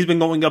Emerson, he's been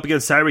going up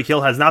against Tyreek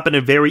Hill, has not been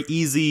a very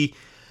easy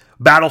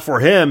battle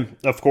for him,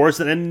 of course,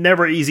 and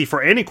never easy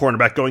for any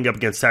cornerback going up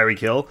against Tyreek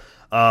Hill.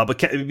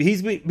 But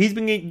he's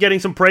been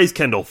getting some praise.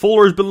 Kendall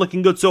Fuller's been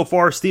looking good so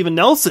far. Steven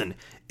Nelson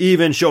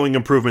even showing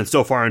improvement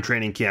so far in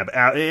training camp.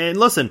 And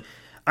listen,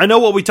 I know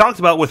what we talked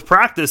about with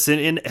practice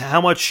and how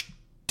much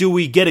do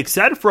we get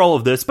excited for all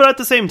of this, but at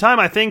the same time,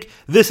 I think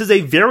this is a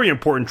very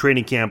important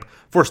training camp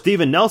for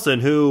Steven Nelson,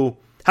 who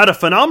had a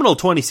phenomenal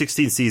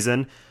 2016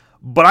 season,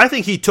 but I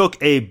think he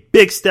took a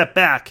big step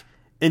back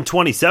in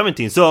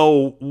 2017.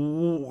 So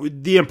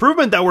the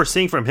improvement that we're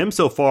seeing from him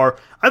so far,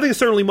 I think is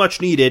certainly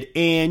much needed,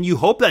 and you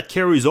hope that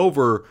carries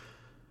over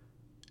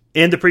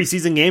in the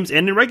preseason games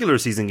and in regular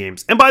season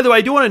games. And by the way,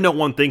 I do want to note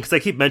one thing, because I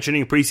keep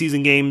mentioning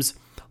preseason games.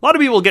 A lot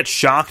of people get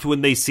shocked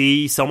when they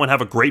see someone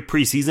have a great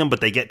preseason,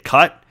 but they get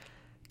cut.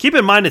 Keep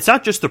in mind, it's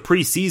not just the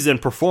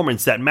preseason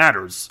performance that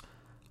matters.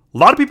 A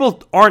lot of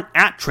people aren't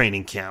at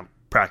training camp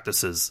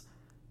practices.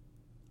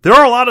 There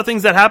are a lot of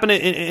things that happen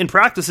in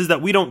practices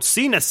that we don't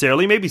see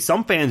necessarily. Maybe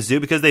some fans do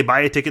because they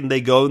buy a ticket and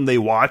they go and they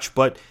watch.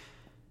 But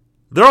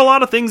there are a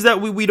lot of things that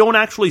we don't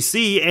actually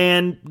see,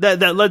 and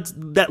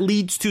that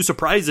leads to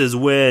surprises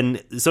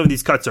when some of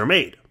these cuts are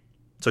made.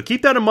 So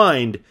keep that in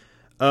mind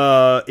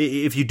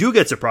if you do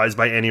get surprised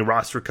by any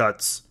roster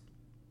cuts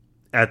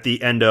at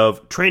the end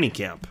of training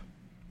camp.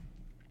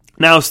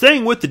 Now,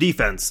 staying with the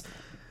defense,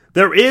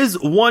 there is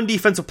one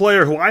defensive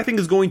player who I think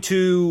is going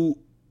to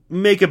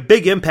make a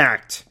big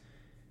impact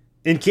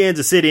in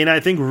Kansas City, and I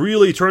think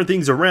really turn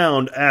things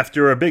around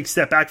after a big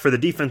step back for the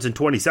defense in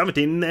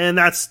 2017, and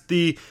that's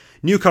the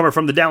newcomer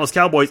from the Dallas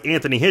Cowboys,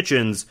 Anthony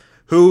Hitchens,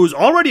 who's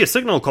already a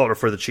signal caller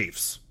for the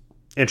Chiefs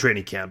in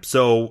training camp.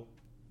 So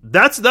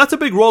that's a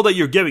big role that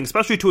you're giving,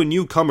 especially to a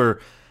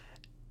newcomer,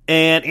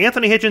 and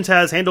Anthony Hitchens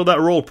has handled that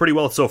role pretty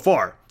well so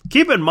far.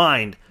 Keep in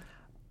mind,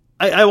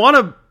 I want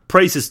to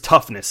praise his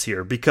toughness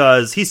here,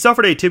 because he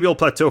suffered a tibial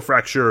plateau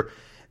fracture,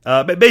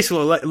 basically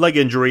a leg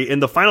injury, in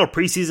the final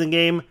preseason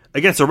game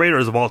against the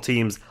Raiders of all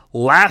teams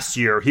last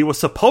year. He was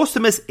supposed to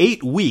miss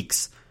 8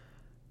 weeks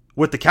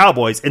with the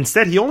Cowboys.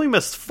 Instead, he only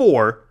missed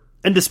 4,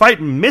 and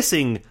despite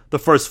missing the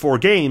first 4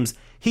 games,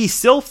 he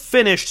still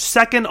finished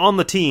second on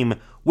the team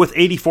with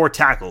 84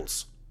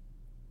 tackles.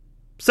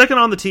 Second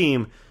on the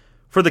team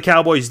for the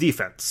Cowboys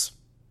defense.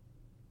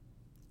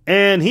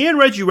 And he and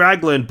Reggie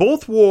Ragland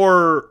both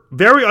were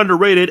very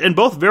underrated and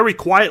both very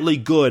quietly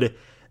good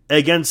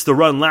against the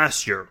run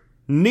last year.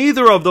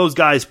 Neither of those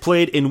guys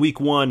played in week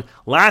 1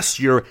 last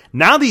year.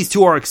 Now these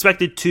two are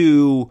expected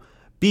to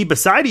be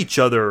beside each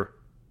other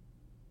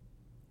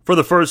for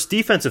the first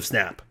defensive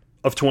snap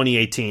of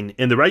 2018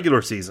 in the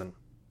regular season.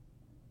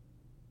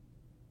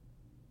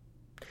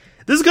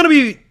 This is going to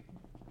be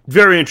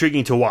very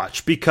intriguing to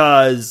watch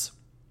because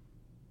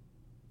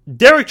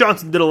Derek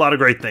Johnson did a lot of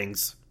great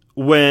things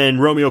when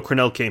Romeo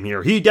Crennel came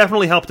here. He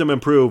definitely helped him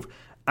improve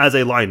as a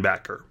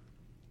linebacker.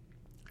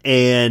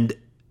 And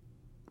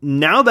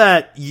now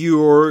that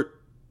you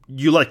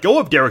let go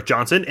of Derek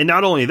Johnson, and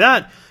not only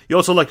that, you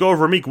also let go of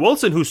Ramik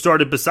Wilson, who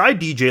started beside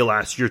DJ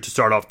last year to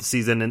start off the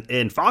season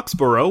in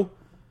Foxborough.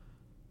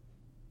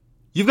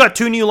 You've got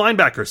 2 new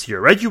linebackers here.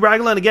 Reggie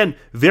Ragland, again,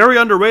 very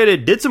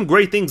underrated, did some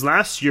great things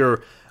last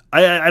year.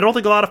 I don't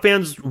think a lot of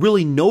fans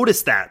really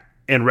noticed that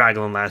in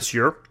Ragland last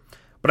year.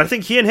 But I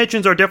think he and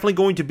Hitchens are definitely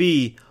going to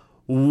be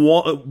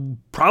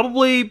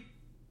probably...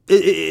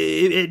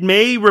 It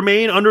may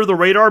remain under the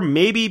radar.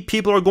 Maybe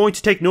people are going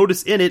to take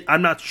notice in it.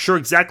 I'm not sure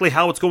exactly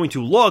how it's going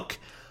to look.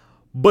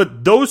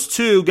 But those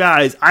 2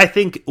 guys, I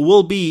think,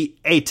 will be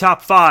a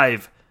top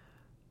 5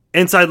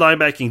 inside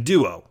linebacking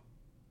duo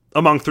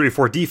among 3 or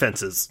 4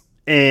 defenses.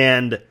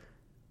 And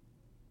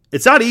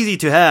it's not easy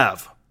to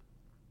have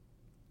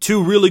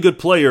 2 really good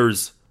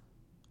players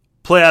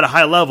play at a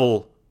high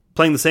level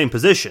playing the same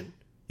position.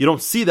 You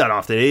don't see that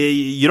often.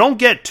 You don't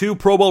get 2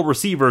 Pro Bowl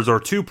receivers or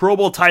 2 Pro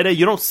Bowl tight ends.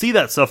 You don't see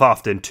that stuff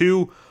often.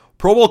 2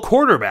 Pro Bowl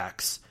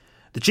quarterbacks.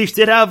 The Chiefs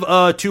did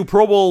have 2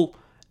 Pro Bowl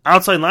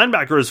outside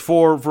linebackers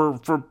for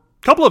a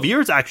couple of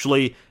years,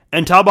 actually,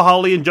 and Taba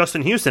Hali and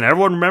Justin Houston.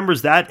 Everyone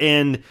remembers that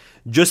and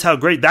just how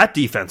great that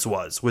defense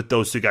was with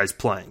those 2 guys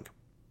playing.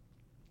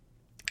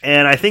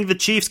 And I think the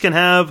Chiefs can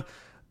have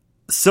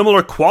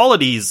similar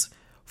qualities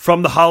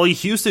from the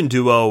Hali-Houston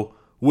duo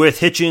with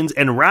Hitchens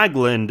and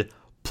Ragland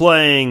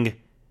playing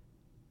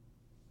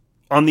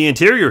on the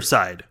interior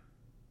side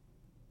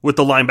with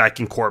the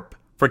linebacking corp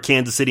for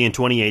Kansas City in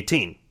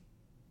 2018.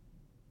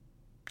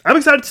 I'm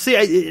excited to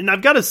see, and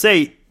I've got to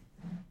say,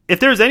 if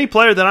there's any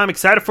player that I'm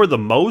excited for the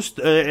most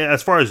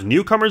as far as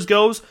newcomers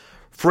goes,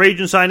 free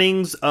agent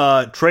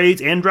signings, trades,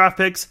 and draft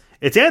picks,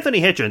 it's Anthony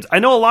Hitchens. I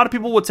know a lot of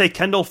people would say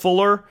Kendall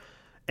Fuller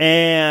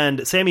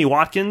and Sammy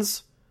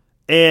Watkins,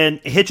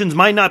 and Hitchens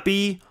might not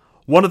be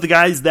one of the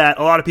guys that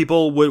a lot of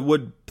people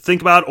would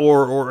think about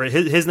or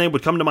his name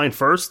would come to mind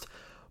first.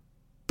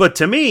 But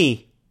to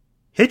me,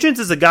 Hitchens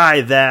is a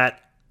guy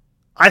that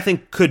I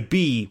think could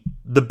be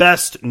the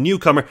best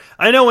newcomer.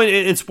 I know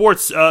in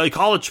sports,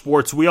 college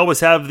sports, we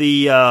always have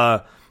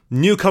the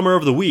newcomer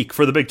of the week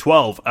for the Big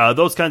 12,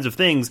 those kinds of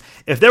things.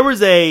 If there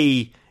was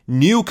a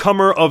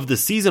newcomer of the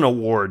season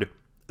award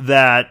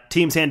that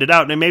teams handed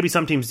out, and maybe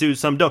some teams do,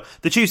 some don't.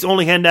 The Chiefs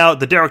only hand out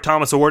the Derek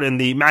Thomas Award and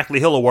the Mackley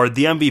Hill Award,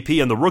 the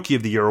MVP and the Rookie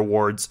of the Year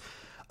awards.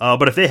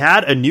 But if they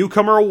had a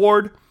newcomer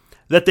award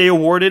that they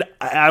awarded,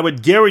 I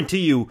would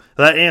guarantee you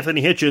that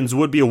Anthony Hitchens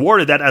would be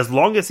awarded that as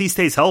long as he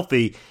stays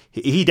healthy.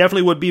 He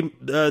definitely would be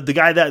the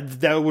guy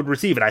that would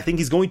receive it. I think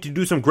he's going to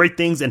do some great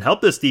things and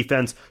help this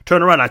defense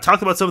turn around. I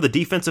talked about some of the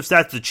defensive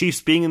stats, the Chiefs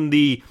being in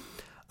the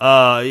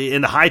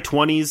high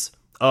 20s.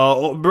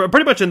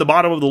 Pretty much in the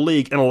bottom of the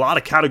league in a lot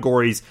of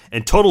categories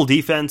and total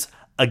defense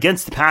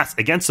against the pass,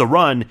 against the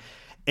run,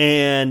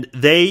 and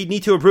they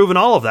need to improve in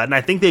all of that, and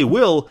I think they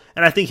will,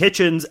 and I think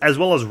Hitchens as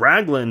well as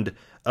Ragland,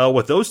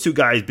 with those 2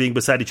 guys being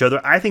beside each other,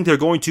 I think they're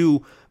going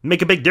to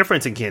make a big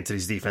difference in Kansas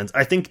City's defense.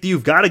 I think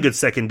you've got a good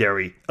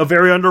secondary, a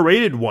very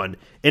underrated one,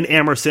 in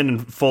Emerson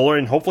and Fuller,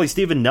 and hopefully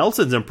Steven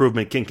Nelson's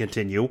improvement can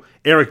continue.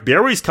 Eric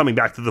Berry's coming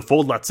back to the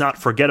fold, let's not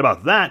forget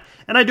about that,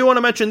 and I do want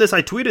to mention this,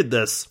 I tweeted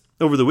this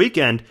over the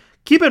weekend.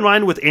 Keep in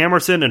mind with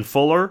Emerson and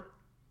Fuller,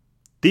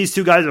 these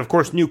 2 guys, of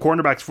course, new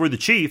cornerbacks for the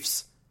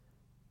Chiefs,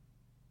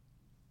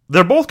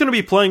 they're both going to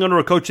be playing under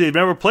a coach they've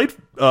never played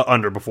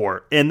under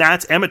before, and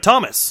that's Emmett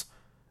Thomas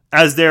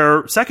as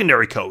their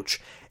secondary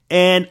coach.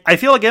 And I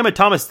feel like Emmett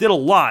Thomas did a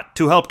lot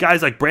to help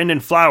guys like Brandon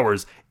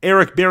Flowers,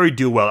 Eric Berry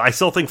do well. I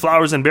still think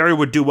Flowers and Berry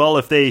would do well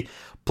if they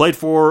played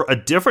for a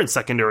different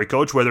secondary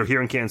coach, whether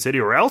here in Kansas City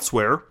or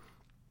elsewhere.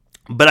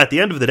 But at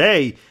the end of the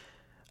day,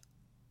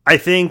 I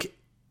think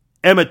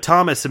Emmett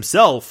Thomas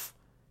himself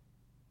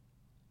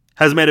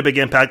has made a big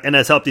impact and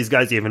has helped these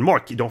guys even more.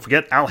 Don't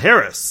forget Al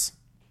Harris,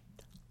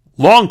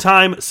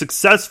 longtime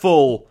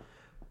successful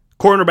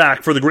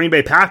cornerback for the Green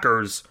Bay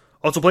Packers,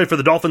 also played for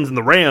the Dolphins and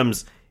the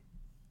Rams.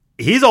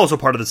 He's also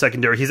part of the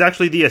secondary. He's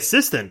actually the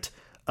assistant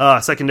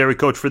secondary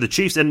coach for the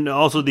Chiefs and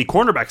also the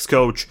cornerbacks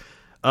coach.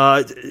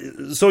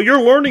 So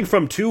you're learning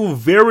from 2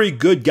 very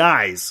good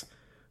guys,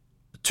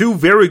 2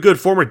 very good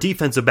former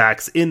defensive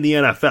backs in the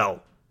NFL.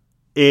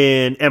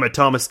 In Emmett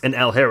Thomas and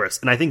Al Harris.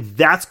 And I think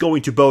that's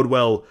going to bode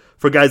well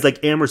for guys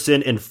like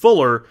Emerson and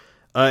Fuller.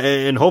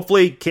 And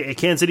hopefully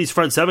Kansas City's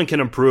front 7 can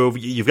improve.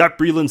 You've got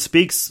Breeland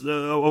Speaks,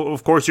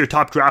 of course, your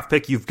top draft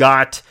pick. You've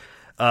got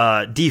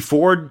D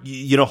Ford.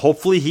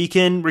 Hopefully he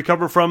can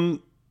recover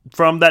from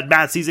that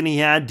bad season he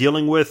had,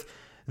 dealing with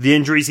the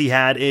injuries he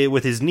had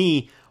with his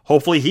knee.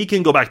 Hopefully he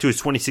can go back to his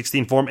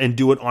 2016 form and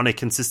do it on a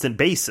consistent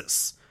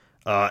basis.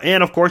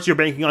 And, of course, you're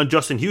banking on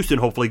Justin Houston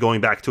hopefully going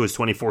back to his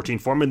 2014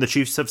 form, and the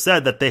Chiefs have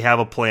said that they have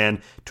a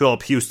plan to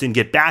help Houston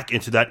get back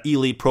into that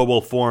elite Pro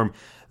Bowl form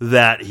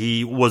that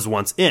he was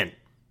once in.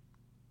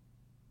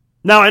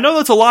 Now, I know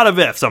that's a lot of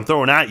ifs I'm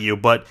throwing at you,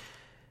 but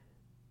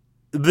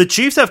the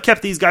Chiefs have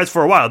kept these guys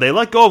for a while. They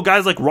let go of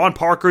guys like Ron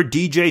Parker,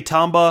 DJ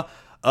Tamba,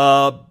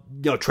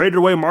 traded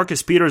away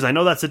Marcus Peters. I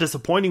know that's a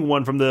disappointing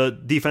one from the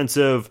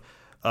defensive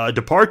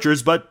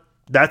departures, but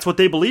that's what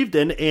they believed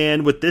in.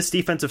 And with this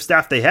defensive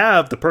staff they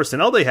have, the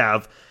personnel they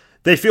have,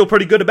 they feel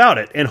pretty good about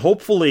it. And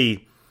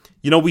hopefully,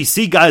 we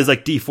see guys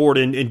like Dee Ford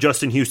and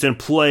Justin Houston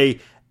play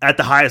at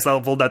the highest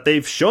level that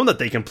they've shown that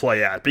they can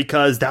play at,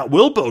 because that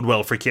will bode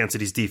well for Kansas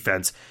City's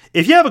defense.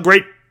 If you have a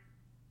great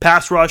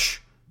pass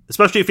rush,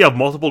 especially if you have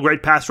multiple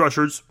great pass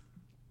rushers,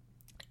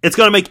 it's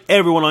going to make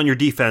everyone on your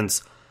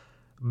defense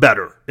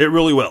better. It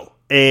really will.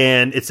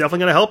 And it's definitely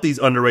going to help these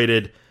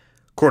underrated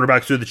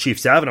quarterbacks who the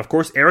Chiefs have. And of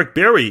course, Eric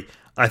Berry,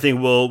 I think,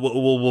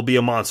 will be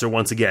a monster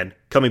once again,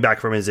 coming back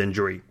from his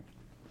injury.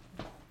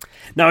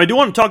 Now, I do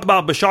want to talk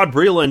about Bashaud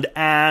Breeland,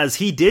 as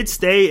he did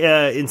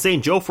stay in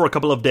St. Joe for a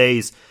couple of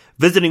days,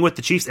 visiting with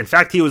the Chiefs. In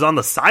fact, he was on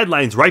the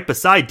sidelines right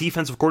beside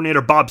defensive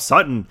coordinator Bob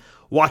Sutton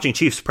watching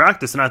Chiefs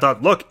practice. And I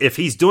thought, look, if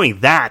he's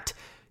doing that,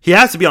 he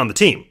has to be on the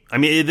team. I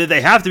mean,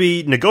 they have to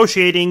be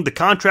negotiating the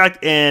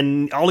contract,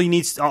 and all he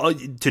needs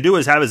to do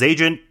is have his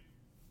agent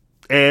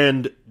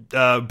and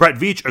Brett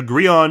Veach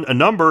agree on a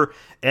number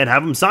and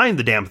have him sign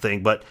the damn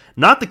thing. But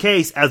not the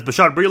case, as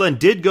Bashaud Breeland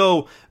did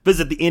go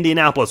visit the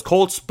Indianapolis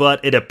Colts,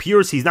 but it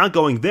appears he's not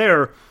going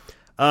there.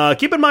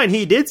 Keep in mind,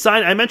 he did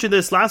sign, I mentioned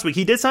this last week,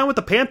 he did sign with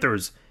the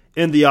Panthers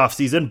in the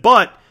offseason,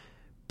 but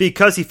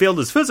because he failed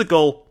his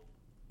physical,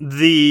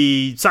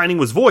 the signing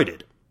was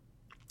voided.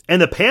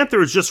 And the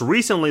Panthers just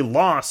recently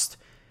lost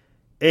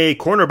a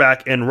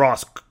cornerback in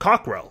Ross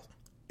Cockrell.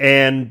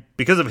 And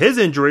because of his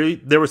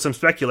injury, there was some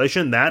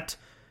speculation that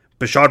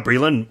Bashaud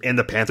Breeland and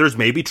the Panthers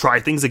maybe try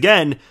things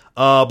again.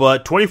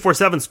 But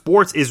 24/7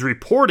 Sports is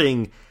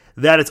reporting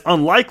that it's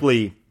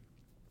unlikely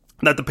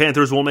that the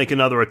Panthers will make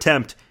another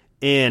attempt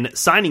in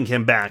signing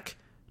him back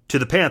to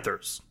the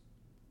Panthers.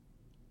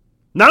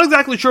 Not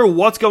exactly sure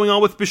what's going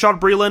on with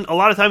Bashaud Breeland. A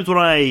lot of times when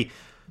I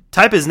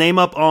type his name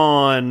up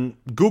on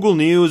Google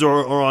News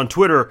or on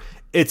Twitter,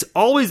 it's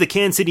always the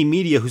Kansas City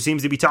media who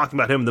seems to be talking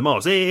about him the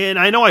most. And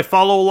I know I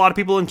follow a lot of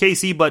people in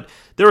KC, but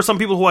there are some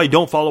people who I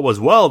don't follow as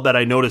well that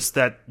I noticed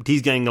that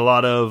he's getting a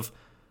lot of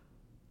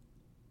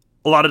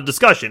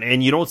discussion.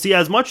 And you don't see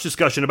as much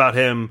discussion about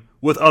him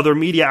with other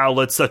media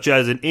outlets such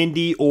as in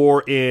Indy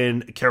or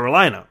in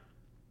Carolina.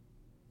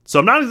 So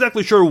I'm not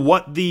exactly sure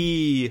what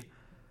the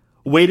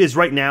wait is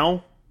right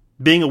now,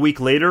 being a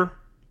week later.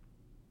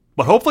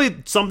 But hopefully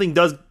something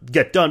does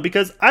get done,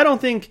 because I don't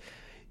think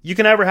you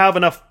can ever have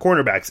enough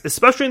cornerbacks,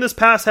 especially in this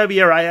pass heavy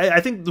era. I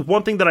think the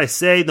one thing that I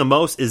say the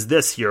most is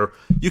this here: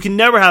 you can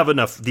never have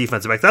enough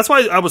defensive backs. That's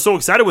why I was so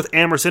excited with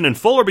Amerson and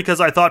Fuller,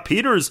 because I thought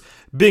Peters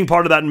being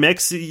part of that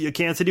mix,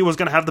 Kansas City was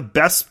going to have the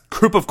best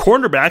group of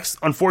cornerbacks.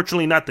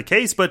 Unfortunately, not the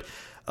case, but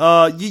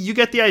you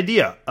get the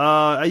idea.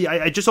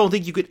 I just don't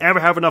think you could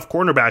ever have enough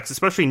cornerbacks,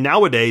 especially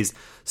nowadays.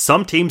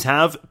 Some teams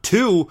have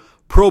 2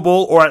 Pro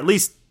Bowl or at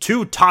least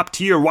 2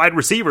 top-tier wide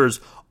receivers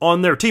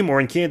on their team,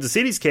 or in Kansas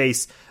City's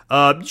case,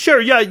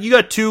 sure, yeah, you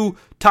got 2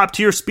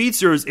 top-tier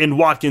speedsters in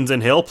Watkins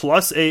and Hill,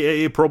 plus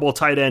a Pro Bowl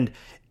tight end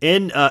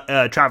in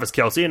Travis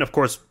Kelce, and of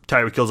course,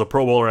 Tyreek Hill's a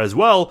Pro Bowler as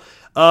well.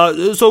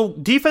 So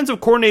defensive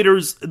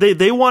coordinators,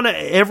 they want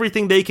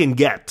everything they can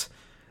get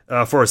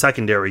for a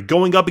secondary,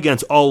 going up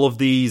against all of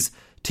these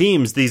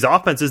teams, these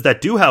offenses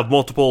that do have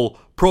multiple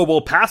Pro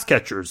Bowl pass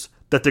catchers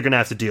that they're going to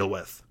have to deal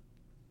with.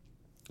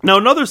 Now,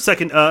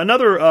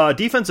 another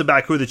defensive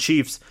back who the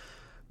Chiefs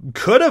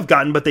could have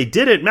gotten, but they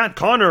didn't, Matt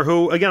Connor,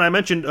 who, again, I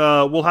mentioned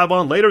we'll have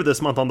on later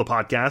this month on the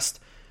podcast.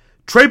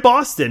 Trey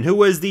Boston, who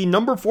was the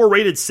number 4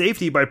 rated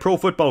safety by Pro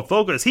Football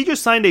Focus, he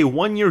just signed a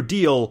 1-year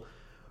deal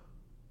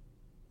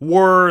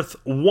worth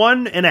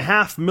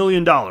 $1.5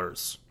 million.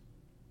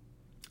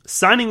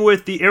 Signing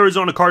with the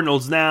Arizona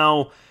Cardinals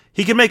now.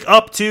 He can make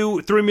up to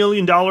 $3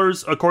 million,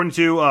 according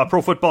to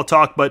Pro Football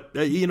Talk. But,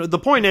 the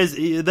point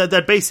is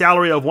that base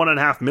salary of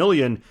 $1.5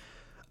 million,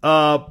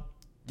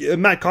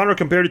 Matt Connor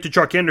compared it to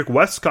Charkandrick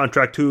West's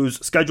contract,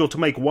 who's scheduled to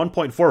make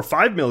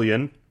 $1.45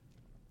 million.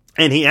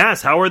 And he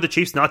asked, how are the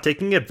Chiefs not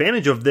taking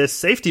advantage of this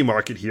safety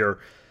market here?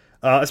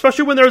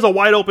 Especially when there's a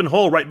wide open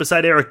hole right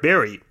beside Eric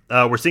Berry.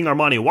 We're seeing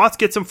Armani Watts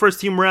get some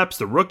first team reps,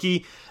 the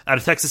rookie out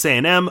of Texas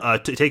A&M,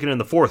 taken in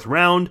the 4th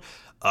round.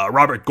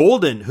 Robert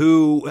Golden,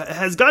 who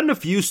has gotten a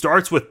few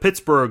starts with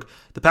Pittsburgh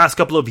the past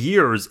couple of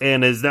years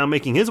and is now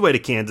making his way to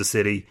Kansas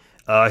City.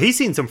 He's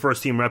seen some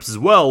first-team reps as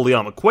well.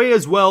 Leon McQuay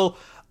as well.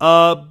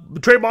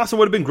 Trey Boston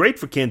would have been great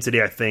for Kansas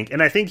City, I think.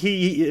 And I think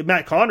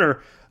Matt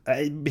Connor,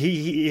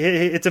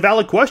 it's a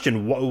valid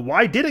question.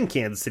 Why didn't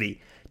Kansas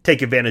City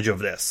take advantage of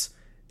this?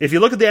 If you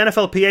look at the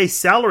NFLPA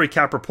salary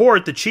cap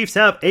report, the Chiefs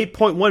have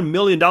 $8.1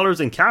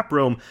 million in cap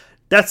room.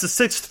 That's the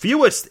 6th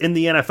fewest in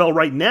the NFL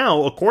right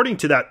now, according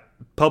to that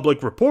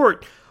public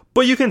report,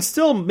 but you can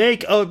still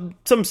make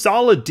some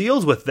solid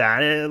deals with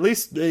that. At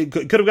least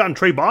could have gotten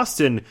Trey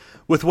Boston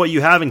with what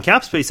you have in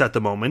cap space at the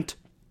moment.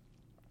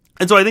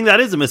 And so I think that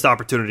is a missed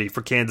opportunity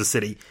for Kansas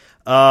City.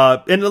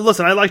 And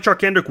listen, I like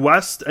Charkandrick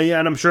West,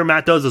 and I'm sure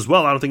Matt does as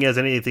well. I don't think he has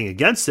anything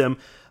against him.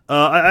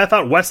 I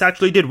thought West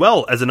actually did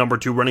well as a number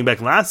 2 running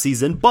back last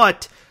season,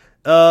 but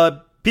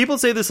people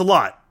say this a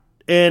lot,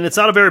 and it's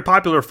not a very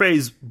popular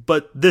phrase,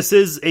 but this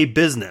is a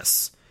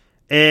business,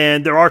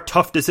 and there are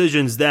tough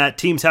decisions that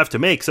teams have to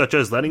make, such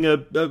as letting a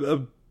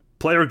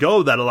player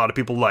go that a lot of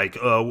people like,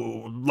 a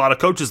lot of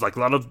coaches like, a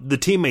lot of the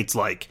teammates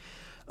like,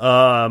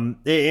 and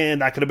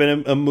that could have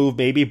been a move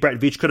maybe Brett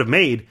Veach could have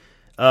made,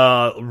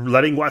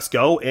 letting West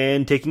go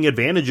and taking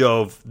advantage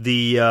of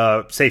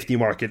the safety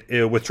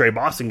market with Trey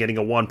Boston getting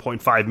a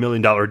 $1.5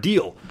 million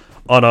deal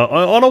on a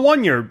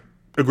 1-year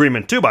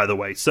agreement too, by the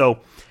way. So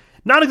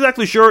not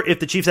exactly sure if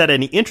the Chiefs had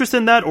any interest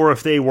in that or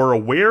if they were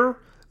aware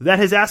that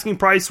his asking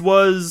price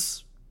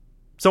was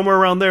somewhere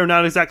around there.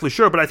 Not exactly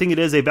sure, but I think it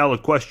is a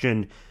valid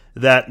question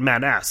that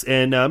Matt asked.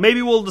 And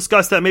maybe we'll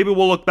discuss that. Maybe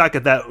we'll look back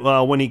at that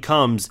when he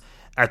comes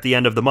at the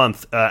end of the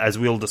month, as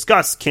we'll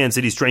discuss Kansas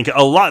City's training camp.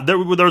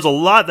 There's a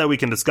lot that we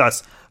can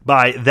discuss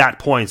by that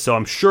point. So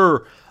I'm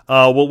sure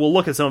we'll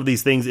look at some of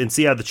these things and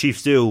see how the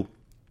Chiefs do,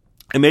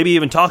 and maybe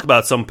even talk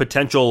about some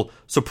potential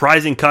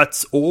surprising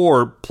cuts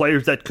or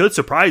players that could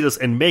surprise us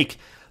and make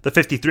the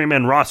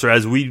 53-man roster,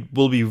 as we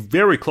will be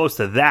very close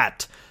to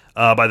that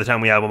by the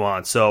time we have him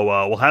on.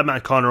 So we'll have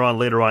Matt Connor on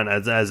later on,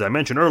 as I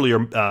mentioned earlier.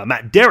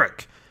 Matt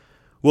Derrick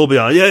will be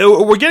on. Yeah,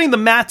 we're getting the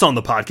Matts on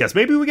the podcast.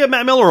 Maybe we get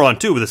Matt Miller on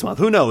too this month.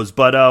 Who knows?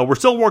 But we're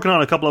still working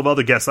on a couple of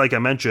other guests, like I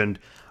mentioned,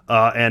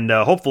 and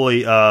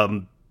hopefully, we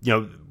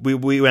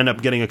end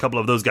up getting a couple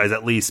of those guys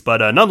at least.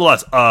 But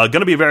nonetheless, going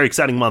to be a very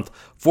exciting month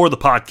for the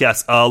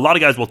podcast. A lot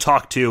of guys we'll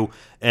talk to,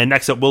 and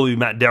next up will be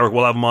Matt Derrick.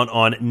 We'll have him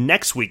on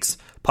next week's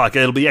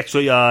podcast. It'll be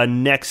actually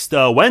next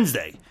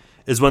Wednesday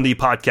is when the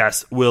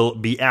podcast will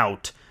be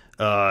out.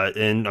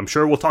 And I'm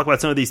sure we'll talk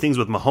about some of these things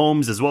with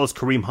Mahomes as well as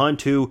Kareem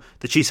Hunt, who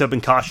the Chiefs have been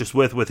cautious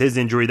with his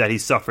injury that he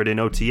suffered in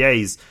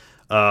OTAs.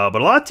 But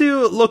a lot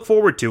to look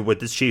forward to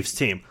with this Chiefs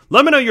team.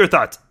 Let me know your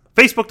thoughts.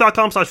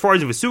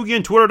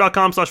 Facebook.com/FarzineVasugian,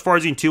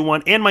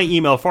 Twitter.com/Farzine21, and my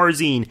email,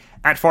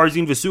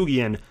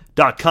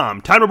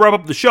 Farzine@FarzineVasugian.com. Time to wrap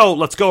up the show.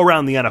 Let's go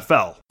around the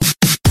NFL.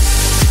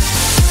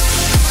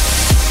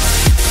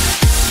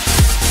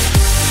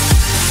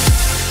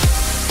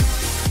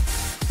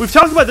 We've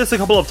talked about this a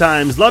couple of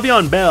times.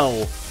 Le'Veon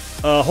Bell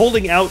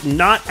holding out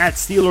not at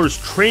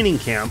Steelers training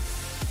camp.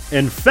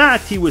 In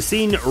fact, he was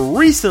seen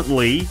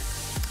recently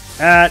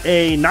at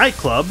a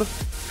nightclub,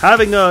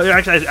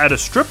 actually at a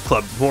strip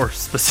club more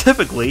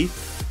specifically,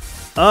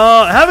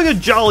 having a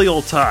jolly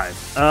old time.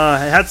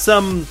 Had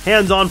some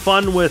hands-on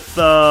fun with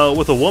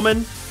a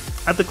woman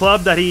at the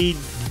club that he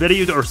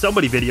videoed, or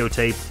somebody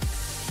videotaped,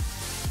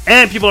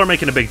 and people are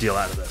making a big deal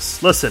out of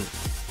this. Listen,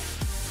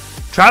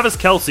 Travis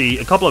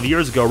Kelce, a couple of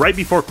years ago, right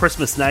before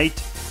Christmas night,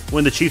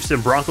 when the Chiefs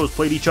and Broncos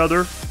played each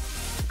other,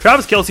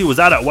 Travis Kelce was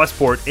out at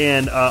Westport,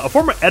 and a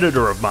former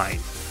editor of mine,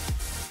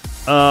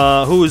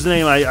 whose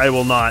name I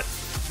will not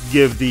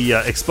give the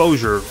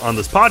exposure on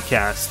this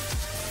podcast,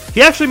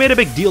 he actually made a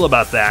big deal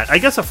about that. I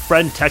guess a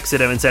friend texted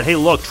him and said, hey,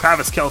 look,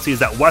 Travis Kelce is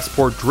at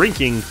Westport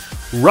drinking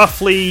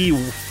roughly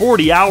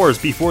 40 hours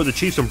before the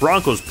Chiefs and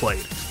Broncos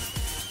played.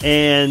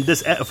 And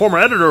this former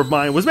editor of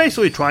mine was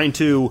basically trying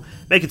to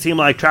make it seem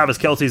like Travis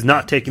Kelce's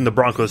not taking the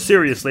Broncos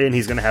seriously and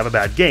he's going to have a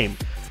bad game.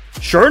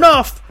 Sure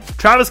enough,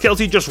 Travis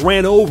Kelce just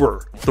ran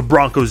over the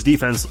Broncos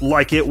defense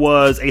like it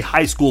was a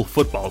high school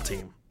football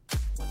team.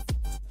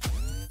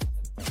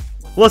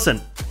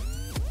 Listen,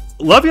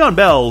 Le'Veon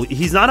Bell,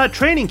 he's not at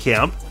training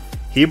camp.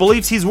 He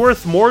believes he's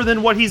worth more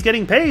than what he's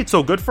getting paid,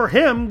 so good for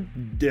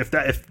him.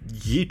 If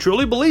he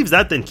truly believes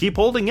that, then keep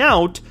holding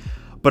out.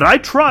 But I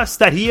trust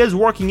that he is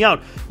working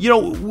out. You know,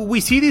 we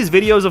see these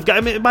videos of guys.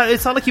 I mean,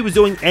 it's not like he was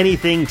doing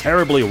anything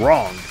terribly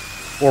wrong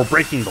or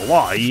breaking the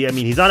law.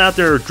 He's not out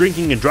there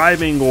drinking and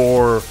driving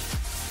or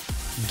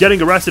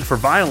getting arrested for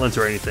violence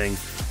or anything.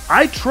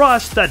 I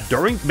trust that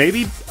during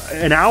maybe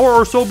an hour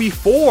or so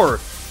before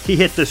he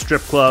hit this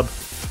strip club,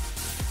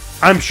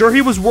 I'm sure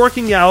he was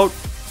working out.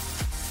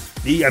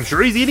 I'm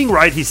sure he's eating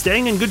right. He's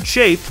staying in good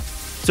shape,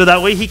 so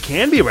that way he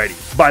can be ready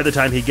by the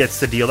time he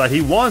gets the deal that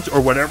he wants or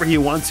whatever he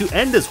wants to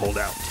end his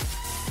holdout.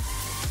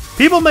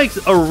 People make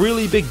a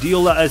really big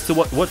deal as to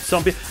what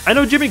some people... I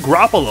know Jimmy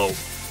Garoppolo.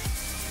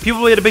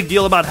 People made a big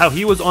deal about how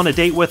he was on a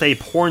date with a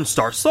porn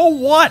star. So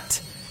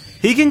what?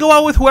 He can go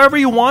out with whoever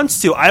he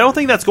wants to. I don't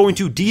think that's going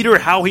to deter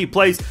how he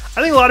plays.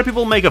 I think a lot of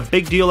people make a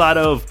big deal out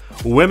of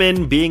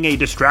women being a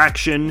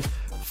distraction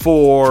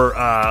for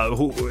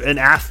an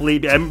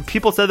athlete. And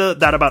people said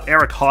that about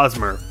Eric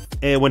Hosmer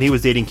when he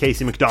was dating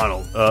Casey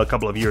McDonald a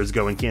couple of years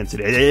ago in Kansas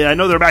City. I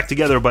know they're back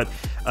together, but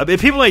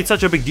people made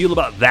such a big deal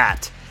about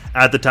that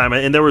at the time.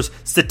 And there was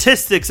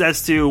statistics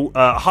as to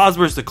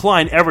Hosmer's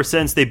decline ever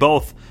since they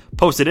both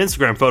posted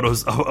Instagram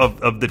photos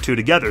of the two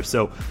together.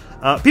 So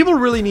people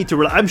really need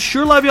to... I'm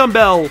sure Le'Veon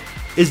Bell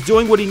is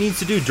doing what he needs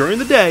to do during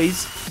the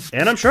days,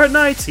 and I'm sure at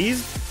nights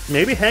he's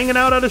maybe hanging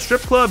out at a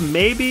strip club,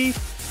 maybe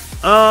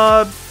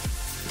elsewhere.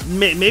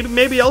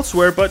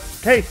 But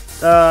hey,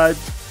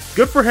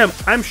 good for him.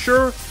 I'm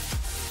sure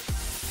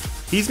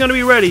he's going to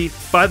be ready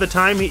by the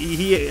time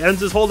he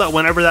ends his holdout,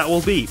 whenever that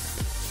will be.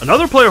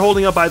 Another player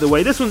holding up, by the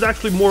way, this one's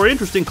actually more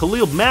interesting.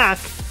 Khalil Mack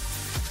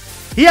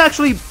he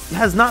actually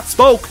has not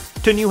spoke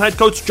to new head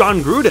coach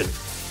John Gruden,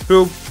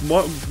 who,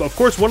 of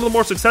course, one of the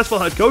more successful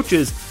head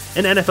coaches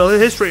in NFL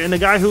history, and a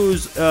guy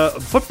who's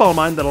football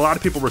mind that a lot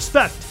of people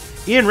respect.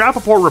 Ian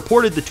Rappaport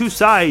reported the two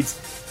sides,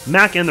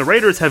 Mac and the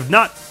Raiders, have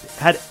not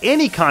had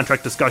any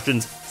contract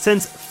discussions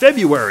since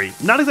February.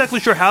 Not exactly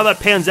sure how that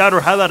pans out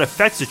or how that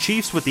affects the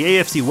Chiefs with the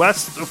AFC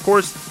West, of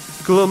course,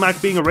 Khalil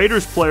Mack being a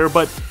Raiders player,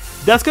 but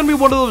that's going to be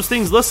one of those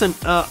things. Listen,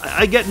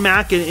 I get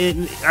Mack,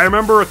 and I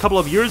remember a couple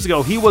of years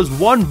ago, he was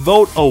one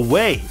vote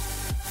away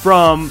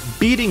from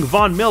beating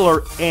Von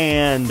Miller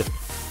and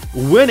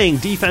winning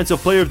Defensive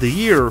Player of the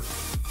Year.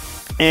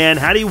 And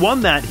had he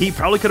won that, he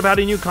probably could have had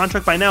a new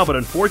contract by now, but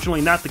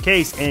unfortunately not the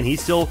case, and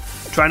he's still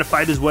trying to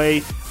fight his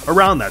way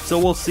around that. So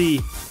we'll see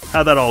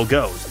how that all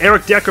goes.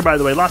 Eric Decker, by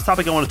the way, last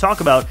topic I want to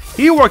talk about,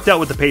 he worked out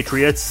with the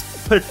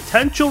Patriots.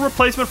 Potential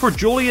replacement for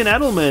Julian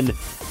Edelman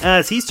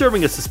as he's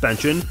serving a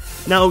suspension.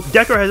 Now,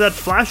 Decker has had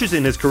flashes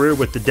in his career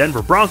with the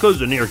Denver Broncos,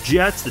 the New York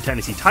Jets, the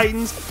Tennessee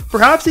Titans.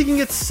 Perhaps he can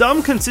get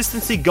some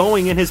consistency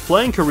going in his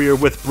playing career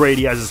with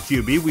Brady as his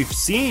QB. We've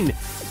seen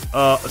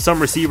some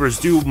receivers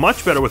do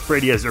much better with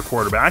Brady as their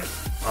quarterback.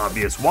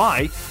 Obvious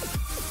why.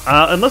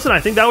 And listen, I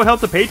think that would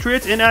help the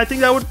Patriots, and I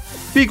think that would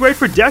be great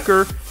for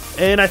Decker.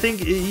 And I think,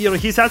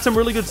 he's had some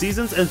really good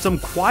seasons and some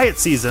quiet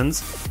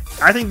seasons.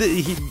 I think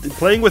that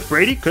playing with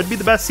Brady could be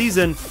the best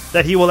season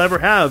that he will ever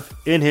have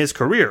in his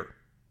career.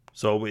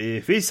 So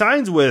if he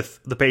signs with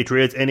the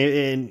Patriots and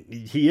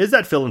he is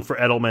that fill-in for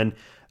Edelman,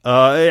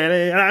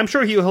 and I'm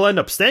sure he'll end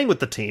up staying with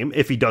the team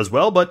if he does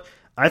well, but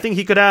I think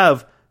he could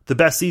have the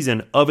best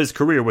season of his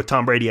career with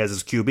Tom Brady as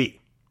his QB.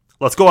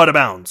 Let's go out of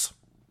bounds.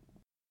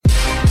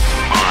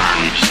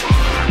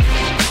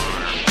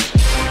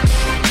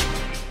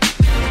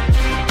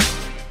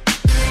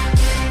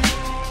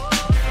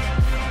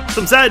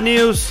 Some sad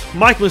news.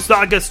 Mike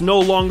Moustakas, no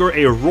longer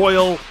a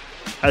Royal,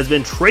 has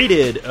been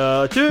traded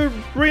to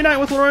reunite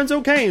with Lorenzo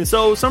Cain.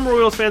 So some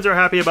Royals fans are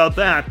happy about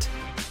that.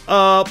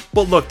 But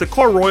look, the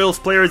core Royals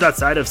players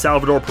outside of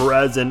Salvador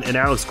Perez and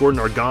Alex Gordon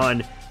are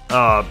gone.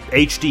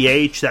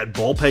 HDH, that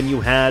bullpen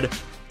you had,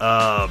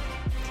 Hosmer,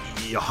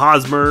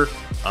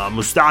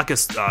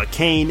 Moustakas,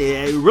 Cain,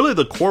 really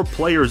the core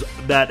players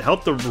that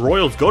helped the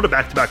Royals go to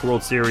back-to-back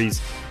World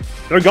Series,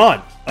 they're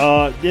gone.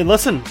 And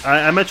listen,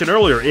 I mentioned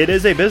earlier, it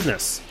is a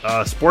business.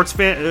 Sports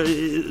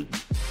fan,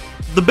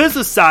 the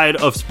business side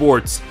of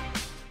sports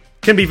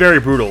can be very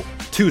brutal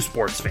to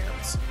sports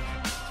fans.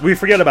 We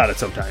forget about it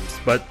sometimes,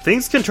 but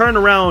things can turn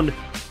around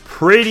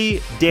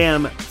pretty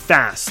damn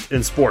fast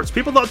in sports.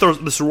 People thought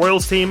this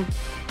Royals team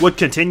would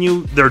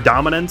continue their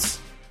dominance,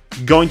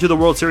 going to the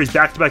World Series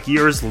back-to-back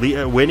years,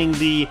 winning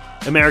the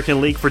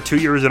American League for 2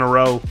 years in a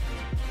row,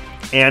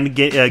 and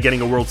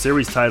getting a World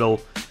Series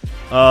title.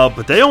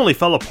 But they only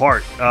fell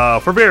apart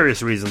for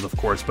various reasons, of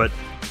course. But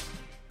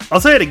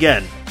I'll say it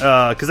again,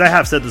 because I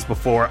have said this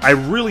before. I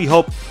really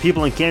hope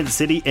people in Kansas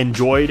City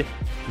enjoyed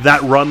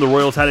that run the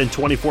Royals had in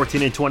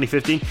 2014 and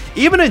 2015.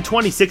 Even in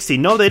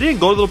 2016, no, they didn't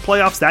go to the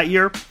playoffs that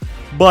year,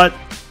 but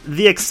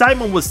the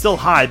excitement was still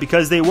high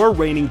because they were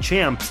reigning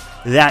champs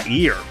that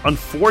year.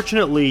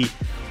 Unfortunately,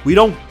 we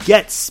don't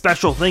get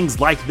special things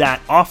like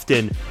that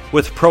often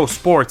with pro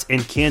sports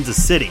in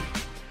Kansas City.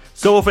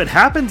 So if it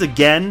happens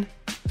again,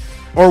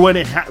 or when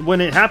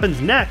it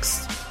happens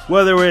next,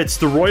 whether it's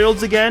the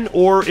Royals again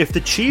or if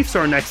the Chiefs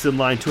are next in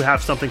line to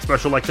have something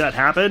special like that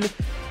happen,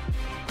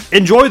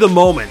 enjoy the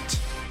moment.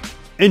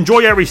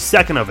 Enjoy every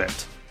second of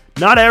it.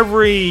 Not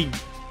every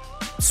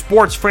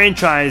sports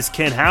franchise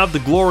can have the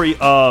glory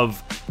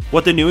of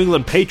what the New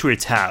England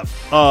Patriots have,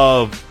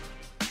 of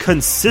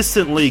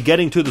consistently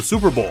getting to the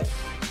Super Bowl.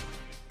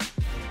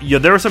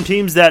 There are some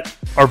teams that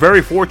are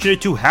very fortunate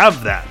to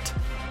have that.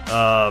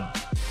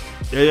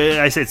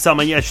 I said some,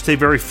 I should say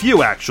very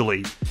few,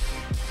 actually.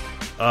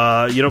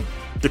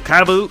 The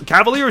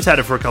Cavaliers had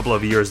it for a couple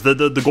of years.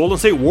 The Golden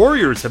State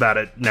Warriors have had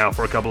it now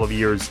for a couple of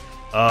years.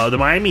 The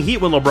Miami Heat,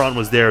 when LeBron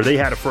was there, they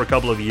had it for a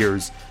couple of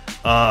years.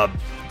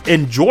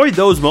 Enjoy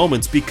those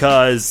moments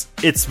because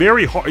it's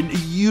very hard.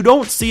 You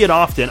don't see it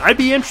often. I'd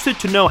be interested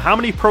to know how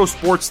many pro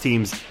sports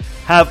teams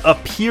have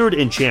appeared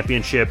in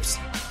championships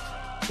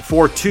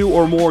for 2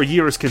 or more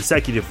years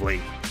consecutively.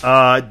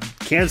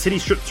 Kansas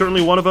City's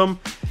certainly one of them.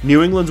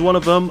 New England's one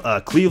of them.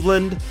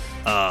 Cleveland.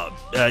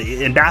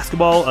 In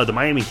basketball, the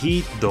Miami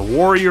Heat, the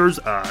Warriors,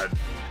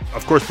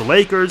 of course the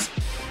Lakers.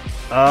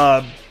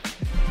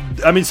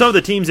 Some of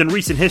the teams in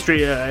recent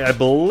history, I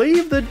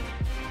believe that,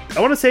 I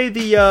want to say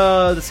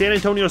the San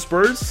Antonio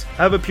Spurs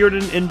have appeared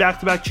in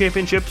back-to-back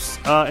championships,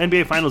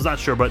 NBA Finals, not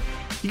sure, but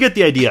you get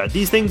the idea.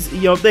 These things,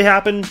 they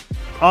happen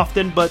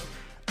often, but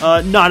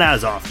not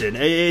as often.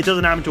 It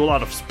doesn't happen to a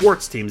lot of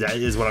sports teams,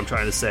 is what I'm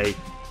trying to say.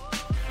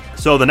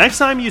 So the next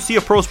time you see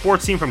a pro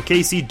sports team from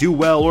KC do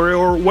well,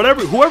 or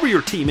whatever, whoever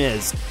your team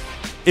is,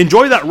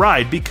 enjoy that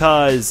ride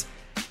because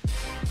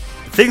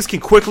things can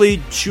quickly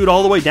shoot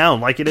all the way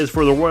down like it is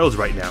for the Royals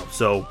right now.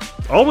 So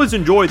always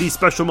enjoy these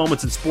special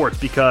moments in sports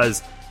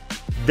because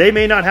they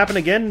may not happen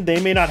again. They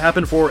may not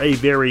happen for a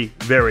very,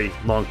 very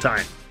long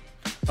time.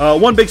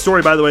 One big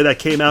story, by the way, that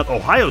came out,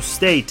 Ohio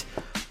State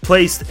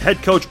placed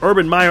head coach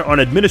Urban Meyer on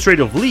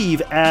administrative leave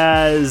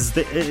as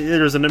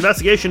there's an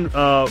investigation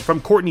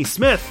from Courtney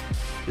Smith,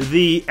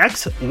 the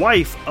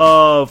ex-wife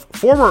of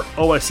former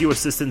OSU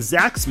assistant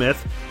Zach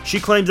Smith. She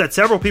claims that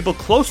several people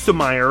close to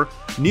Meyer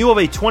knew of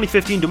a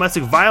 2015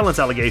 domestic violence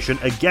allegation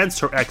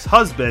against her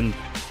ex-husband,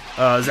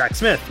 Zach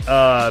Smith.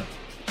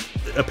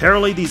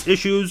 Apparently, these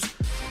issues,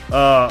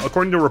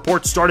 according to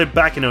reports, started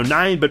back in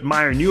 2009, but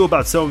Meyer knew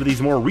about some of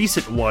these more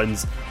recent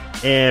ones.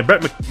 And Brett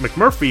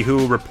McMurphy,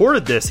 who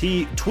reported this,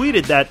 he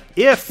tweeted that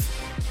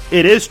if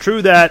it is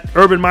true that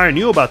Urban Meyer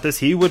knew about this,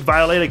 he would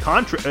violate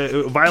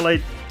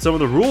some of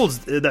the rules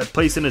that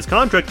placed in his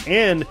contract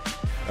and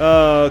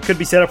could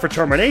be set up for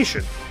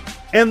termination.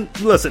 And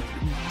listen,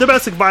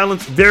 domestic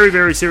violence, very,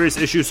 very serious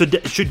issue, so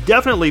should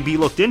definitely be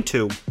looked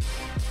into.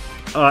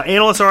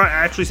 Analysts are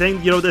actually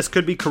saying, this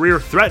could be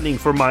career-threatening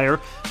for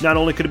Meyer. Not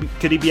only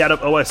could he be out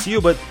of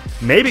OSU, but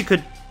maybe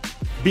could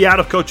be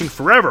out of coaching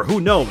forever. Who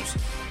knows?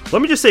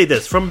 Let me just say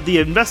this, from the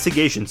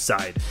investigation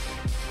side.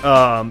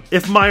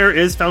 If Meyer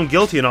is found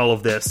guilty in all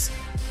of this,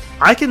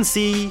 I can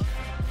see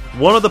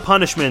one of the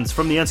punishments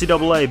from the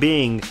NCAA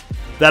being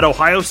that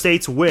Ohio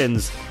State's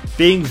wins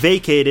being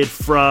vacated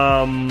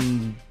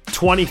from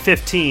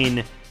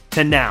 2015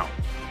 to now.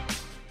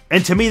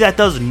 And to me, that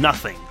does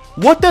nothing.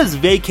 What does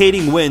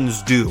vacating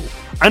wins do?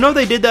 I know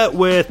they did that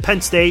with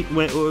Penn State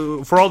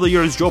for all the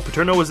years Joe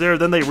Paterno was there,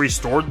 then they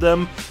restored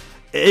them.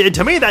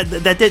 To me,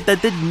 that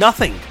did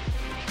nothing.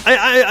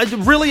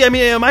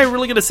 Am I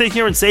really going to sit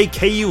here and say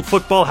KU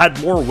football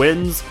had more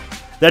wins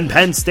than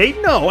Penn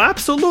State? No,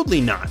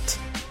 absolutely not.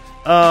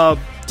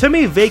 To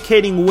me,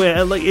 vacating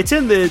it's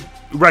in the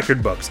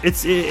record books.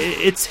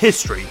 It's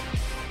history.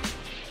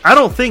 I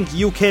don't think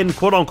you can,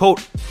 quote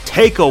unquote,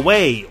 take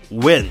away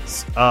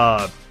wins.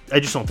 I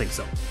just don't think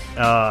so.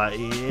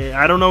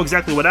 I don't know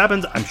exactly what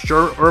happens. I'm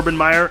sure Urban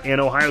Meyer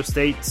and Ohio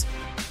State's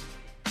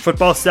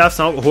football staff,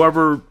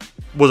 whoever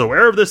was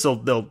aware of this,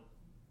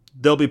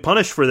 they'll be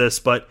punished for this.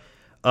 But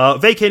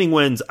vacating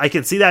wins, I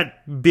can see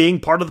that being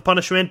part of the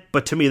punishment.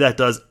 But to me, that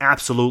does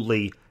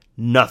absolutely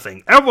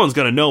nothing. Everyone's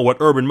going to know what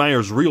Urban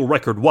Meyer's real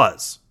record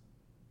was.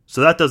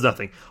 So that does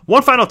nothing.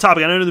 One final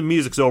topic. I know the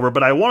music's over,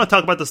 but I want to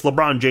talk about this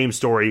LeBron James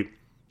story,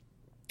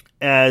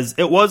 as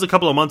it was a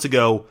couple of months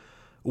ago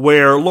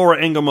where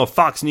Laura Ingham of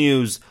Fox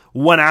News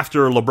went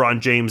after LeBron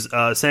James,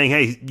 saying,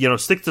 hey,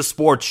 stick to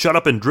sports, shut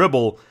up and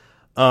dribble.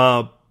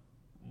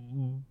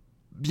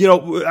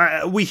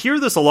 We hear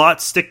this a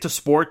lot, stick to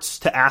sports,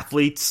 to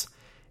athletes.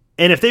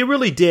 And if they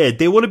really did,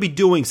 they wouldn't be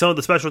doing some of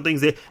the special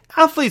things.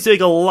 Athletes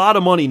make a lot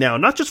of money now,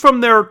 not just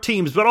from their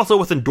teams, but also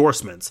with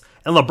endorsements.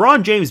 And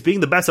LeBron James being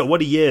the best at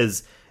what he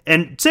is,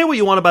 and say what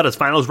you want about his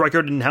finals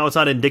record and how it's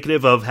not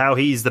indicative of how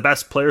he's the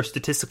best player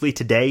statistically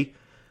today,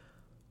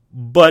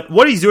 but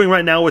what he's doing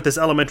right now with this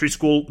elementary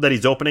school that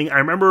he's opening, I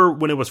remember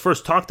when it was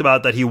first talked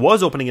about that he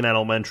was opening an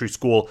elementary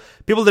school,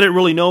 people didn't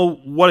really know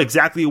what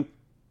exactly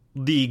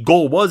the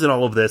goal was in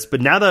all of this, but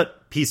now that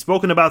he's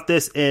spoken about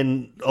this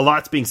and a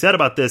lot's being said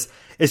about this,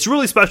 it's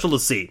really special to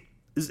see.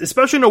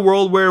 Especially in a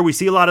world where we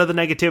see a lot of the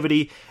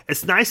negativity,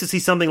 it's nice to see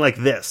something like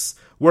this,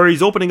 where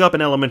he's opening up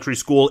an elementary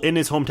school in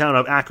his hometown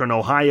of Akron,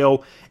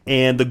 Ohio,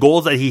 and the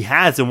goals that he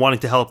has in wanting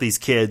to help these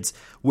kids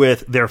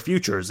with their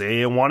futures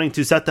and wanting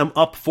to set them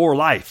up for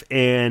life.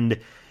 And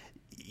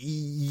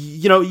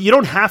you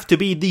don't have to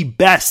be the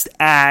best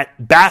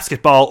at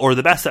basketball or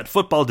the best at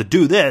football to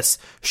do this.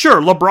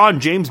 Sure, LeBron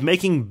James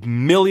making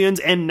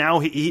millions, and now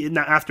he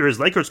after his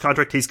Lakers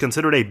contract, he's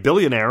considered a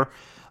billionaire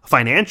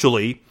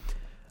financially.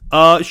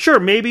 Sure,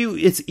 maybe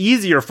it's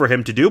easier for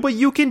him to do, but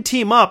you can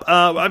team up.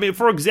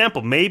 For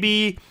example,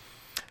 maybe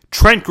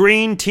Trent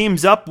Green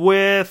teams up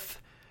with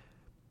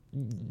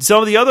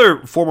some of the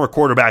other former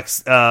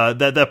quarterbacks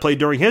that played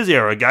during his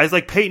era, guys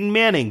like Peyton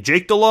Manning,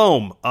 Jake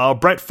Delhomme,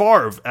 Brett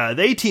Favre,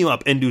 they team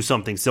up and do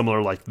something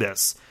similar like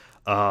this.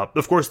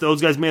 Of course,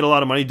 those guys made a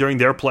lot of money during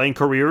their playing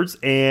careers,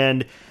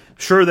 and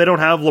sure, they don't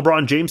have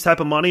LeBron James type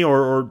of money,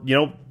 or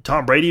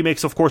Tom Brady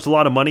makes, of course, a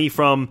lot of money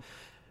from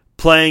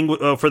playing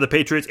for the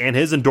Patriots and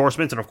his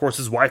endorsements, and of course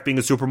his wife being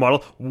a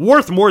supermodel,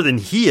 worth more than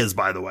he is,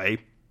 by the way.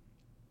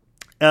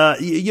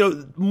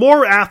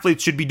 More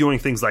athletes should be doing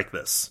things like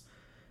this.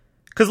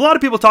 Because a lot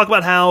of people talk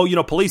about how,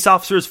 police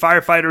officers,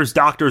 firefighters,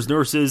 doctors,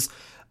 nurses,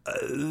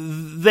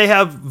 they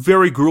have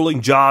very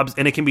grueling jobs,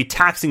 and it can be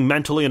taxing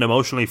mentally and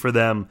emotionally for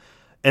them,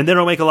 and they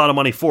don't make a lot of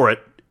money for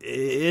it.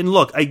 And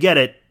look, I get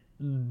it.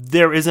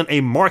 There isn't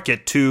a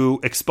market to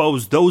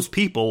expose those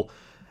people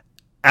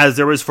as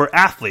there is for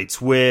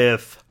athletes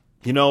with,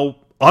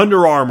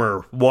 Under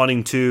Armour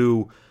wanting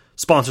to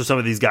sponsor some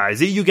of these guys.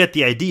 You get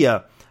the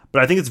idea.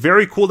 But I think it's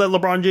very cool that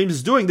LeBron James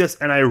is doing this,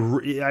 and I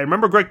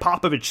remember Greg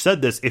Popovich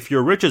said this: if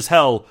you're rich as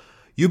hell,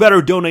 you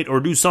better donate or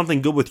do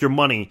something good with your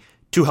money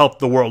to help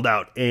the world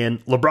out.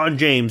 And LeBron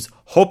James,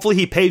 hopefully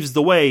he paves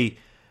the way,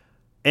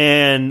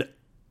 and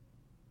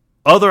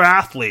other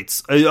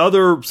athletes,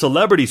 other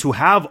celebrities who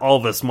have all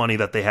this money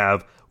that they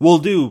have will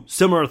do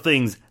similar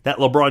things that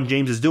LeBron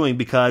James is doing,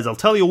 because I'll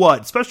tell you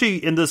what, especially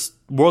in this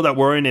world that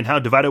we're in and how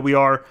divided we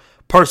are,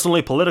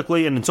 personally,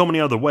 politically, and in so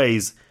many other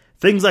ways,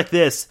 things like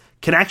this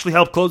can actually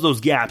help close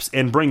those gaps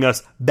and bring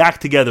us back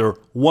together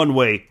one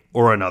way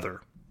or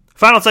another.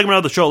 Final segment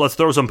of the show, let's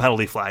throw some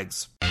penalty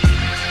flags.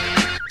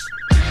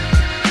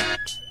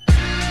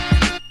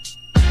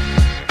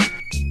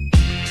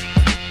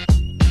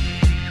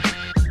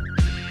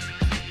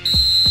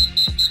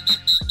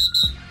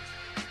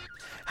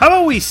 How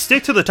about we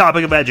stick to the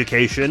topic of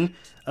education?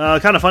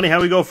 Kind of funny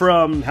how we go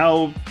from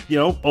how,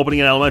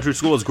 opening an elementary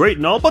school is great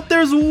and all, but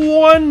there's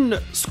one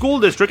school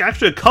district,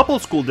 actually a couple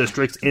school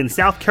districts in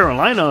South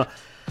Carolina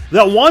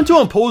that want to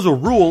impose a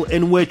rule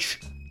in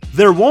which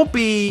there won't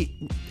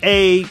be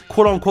a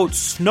quote-unquote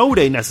snow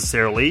day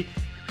necessarily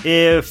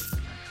if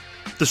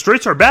the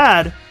streets are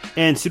bad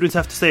and students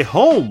have to stay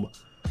home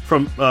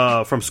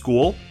from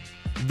school.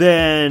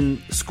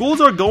 Then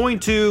schools are going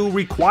to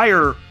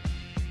require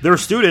their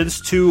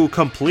students to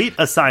complete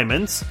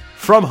assignments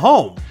from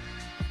home.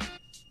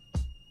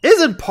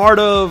 Isn't part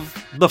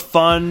of the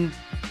fun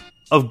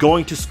of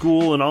going to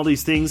school and all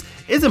these things,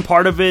 isn't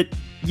part of it,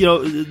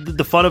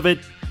 the fun of it,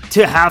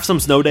 to have some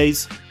snow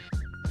days?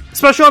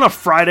 Especially on a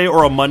Friday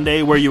or a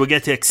Monday where you would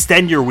get to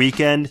extend your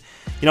weekend.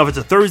 If it's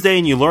a Thursday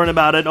and you learn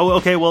about it,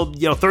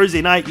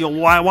 Thursday night,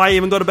 why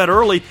even go to bed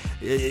early?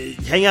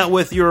 Hang out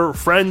with your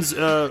friends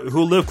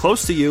who live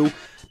close to you.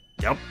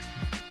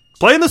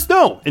 Play in the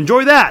snow.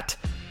 Enjoy that.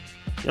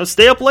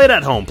 Stay up late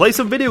at home. Play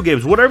some video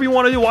games. Whatever you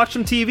want to do. Watch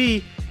some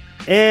TV.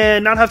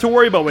 And not have to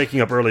worry about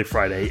waking up early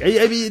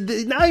Friday. I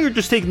mean, now you're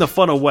just taking the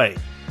fun away.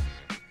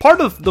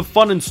 Part of the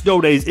fun in snow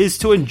days is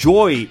to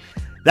enjoy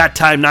that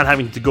time not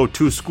having to go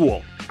to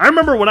school. I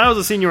remember when I was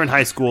a senior in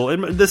high school,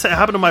 and this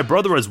happened to my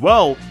brother as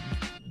well,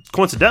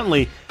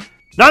 coincidentally,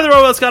 neither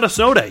of us got a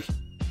snow day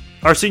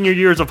our senior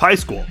years of high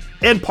school.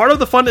 And part of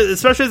the fun,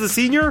 especially as a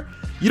senior,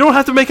 you don't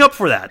have to make up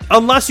for that.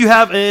 Unless you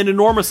have an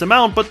enormous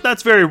amount, but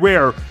that's very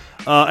rare.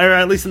 Or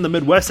at least in the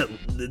Midwest,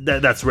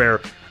 that's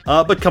rare.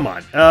 But come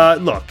on,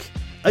 look,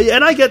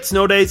 and I get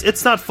snow days.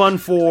 It's not fun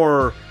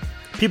for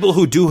people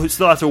who do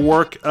still have to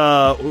work,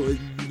 out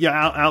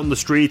in the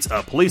streets.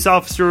 Police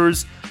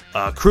officers,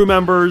 crew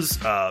members.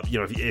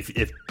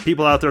 If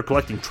people out there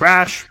collecting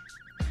trash,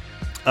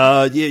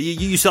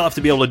 you still have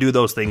to be able to do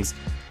those things.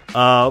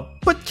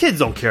 But kids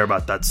don't care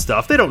about that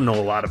stuff. They don't know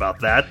a lot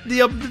about that.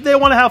 They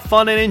want to have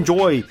fun and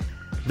enjoy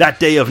that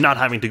day of not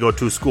having to go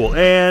to school.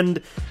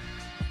 And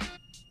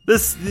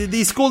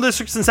these school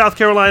districts in South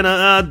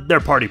Carolina, they're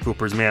party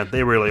poopers, man.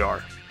 They really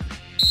are.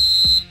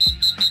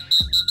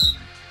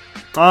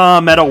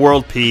 Meta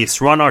World Peace,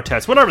 Ron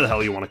Artest, whatever the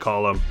hell you want to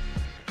call him.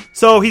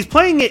 So he's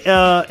playing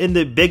in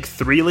the Big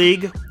 3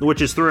 League,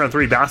 which is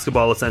 3-on-3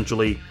 basketball,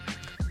 essentially.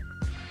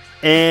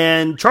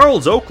 And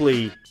Charles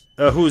Oakley,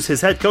 who's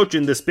his head coach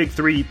in this Big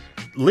 3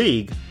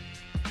 League,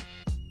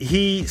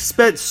 he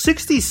spent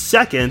 60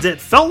 seconds.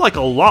 It felt like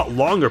a lot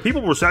longer.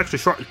 People were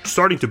actually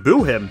starting to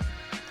boo him.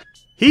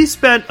 He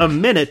spent a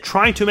minute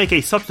trying to make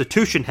a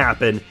substitution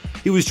happen.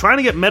 He was trying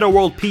to get Meta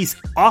World Peace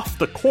off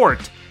the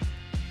court.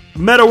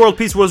 Meta World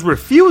Peace was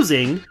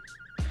refusing,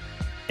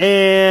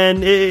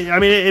 and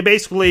it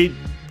basically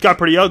got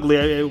pretty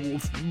ugly.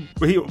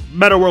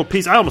 Meta World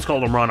Peace, I almost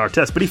called him Ron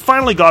Artest, but he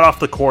finally got off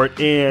the court,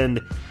 and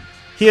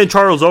he and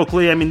Charles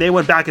Oakley, they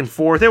went back and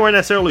forth. They weren't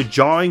necessarily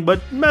jawing, but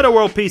Meta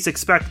World Peace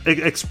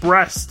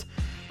expressed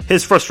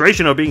his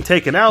frustration of being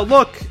taken out.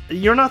 Look,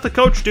 you're not the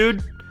coach,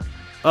 dude.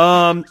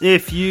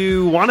 If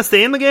you want to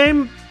stay in the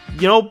game,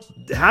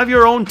 have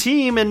your own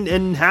team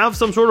and have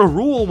some sort of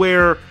rule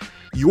where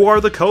you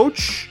are the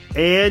coach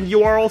and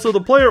you are also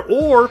the player,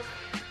 or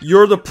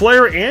you're the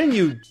player and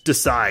you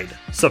decide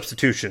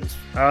substitutions.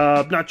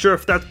 Not sure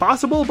if that's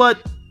possible, but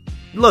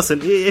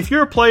listen, if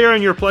you're a player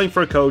and you're playing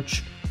for a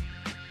coach,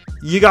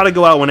 you got to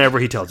go out whenever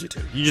he tells you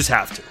to. You just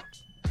have to.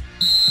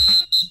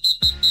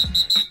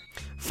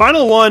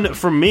 Final one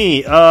from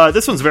me.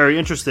 This one's very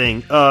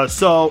interesting.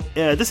 So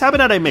this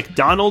happened at a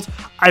McDonald's,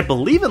 I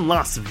believe in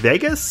Las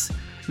Vegas.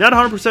 Not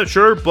 100%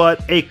 sure,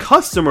 but a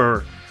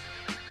customer,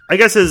 I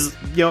guess, is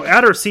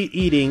at her seat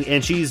eating,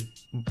 and she's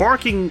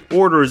barking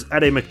orders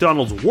at a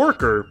McDonald's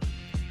worker,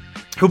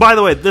 who, by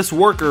the way, this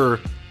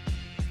worker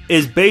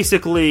is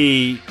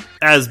basically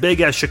as big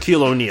as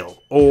Shaquille O'Neal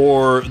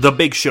or The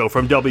Big Show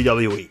from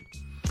WWE.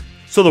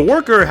 So the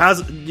worker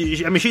has,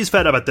 she's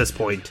fed up at this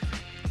point.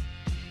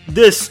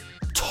 This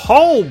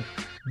tall,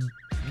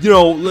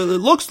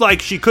 looks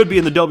like she could be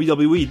in the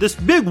WWE. This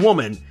big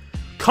woman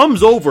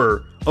comes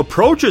over,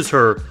 approaches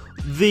her.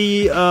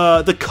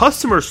 The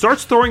customer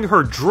starts throwing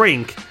her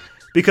drink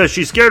because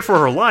she's scared for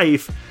her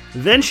life.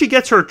 Then she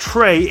gets her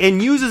tray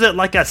and uses it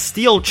like a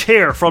steel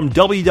chair from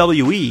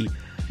WWE.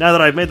 Now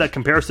that I've made that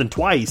comparison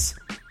twice,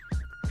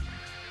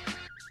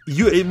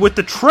 with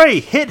the tray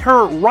hit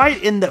her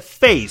right in the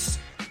face.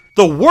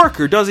 The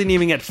worker doesn't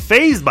even get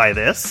fazed by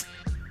this.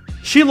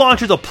 She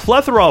launches a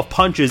plethora of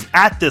punches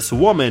at this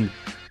woman,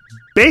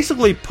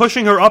 basically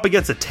pushing her up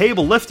against a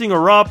table, lifting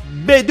her up,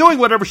 doing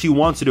whatever she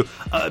wants to do.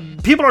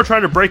 People are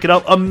trying to break it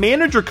up. A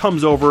manager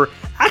comes over,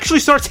 actually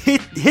starts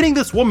hitting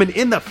this woman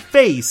in the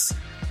face.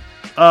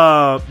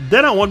 Then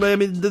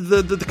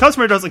the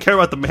customer doesn't care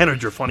about the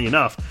manager, funny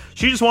enough.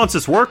 She just wants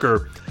this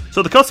worker.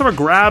 So the customer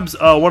grabs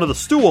one of the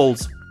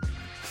stools,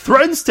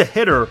 threatens to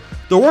hit her.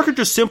 The worker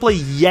just simply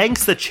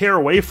yanks the chair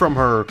away from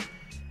her.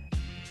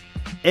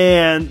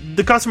 And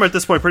the customer at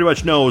this point pretty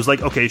much knows,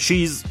 like, okay,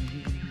 she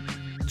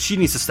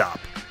needs to stop.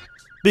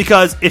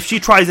 Because if she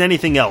tries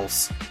anything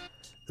else,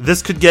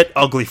 this could get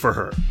ugly for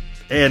her.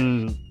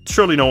 And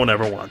surely no one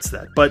ever wants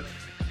that. But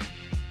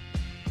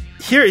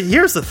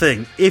here's the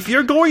thing. If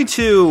you're going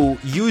to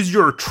use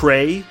your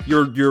tray,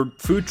 your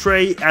food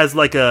tray, as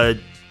like one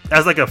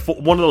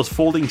of those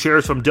folding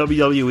chairs from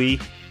WWE,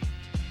 and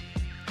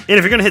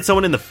if you're going to hit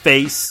someone in the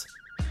face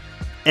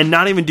and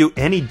not even do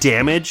any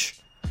damage,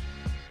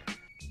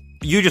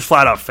 you just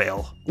flat out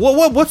fail.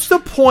 What's the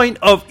point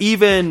of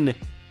even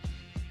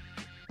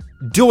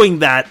doing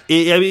that?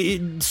 I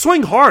mean,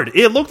 swing hard.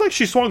 It looked like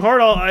she swung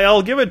hard.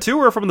 I'll give it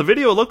to her from the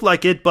video. It looked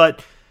like it,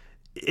 but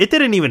it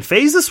didn't even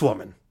faze this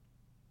woman.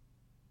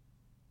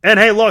 And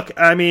hey, look,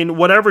 I mean,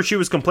 whatever she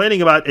was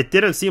complaining about, it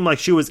didn't seem like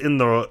she was in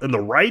the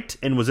right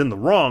and was in the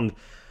wrong.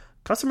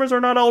 Customers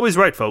are not always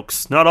right,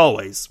 folks. Not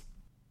always.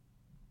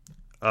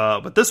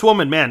 But this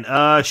woman,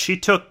 man, she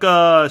took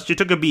a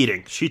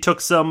beating. She took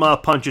some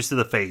punches to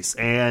the face,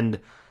 and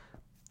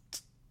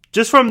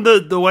just from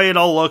the way it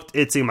all looked,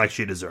 it seemed like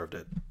she deserved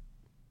it.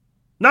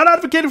 Not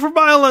advocating for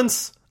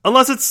violence,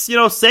 unless it's,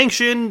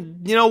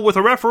 sanctioned, with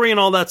a referee and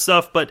all that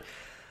stuff, but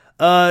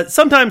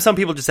sometimes some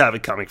people just have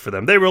it coming for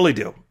them. They really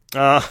do.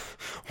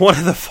 One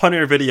of the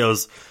funnier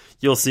videos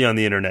you'll see on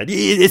the internet.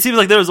 It seems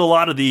like there's a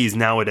lot of these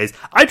nowadays.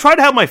 I try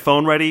to have my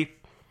phone ready,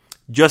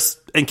 just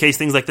in case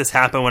things like this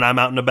happen when I'm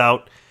out and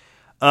about.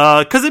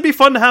 Because it'd be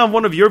fun to have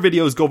one of your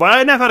videos go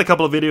viral. And I've had a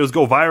couple of videos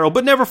go viral,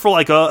 but never for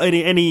like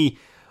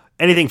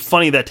anything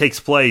funny that takes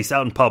place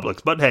out in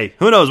public. But hey,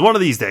 who knows? One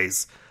of these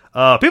days.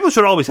 People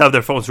should always have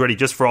their phones ready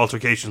just for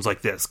altercations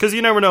like this. Because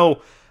you never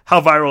know how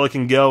viral it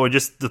can go and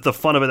just the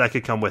fun of it that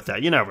could come with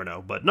that. You never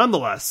know. But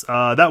nonetheless,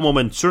 that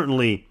woman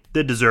certainly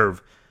did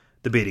deserve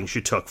the beating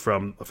she took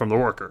from the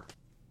worker.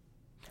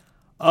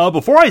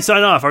 Before I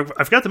sign off, I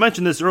forgot to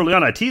mention this early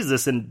on. I teased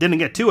this and didn't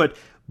get to it.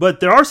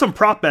 But there are some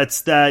prop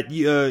bets that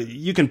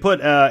you can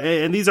put,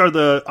 and these are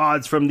the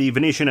odds from the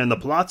Venetian and the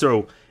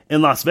Palazzo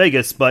in Las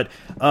Vegas. But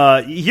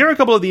here are a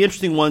couple of the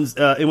interesting ones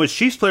in which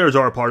Chiefs players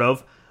are a part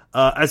of.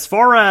 As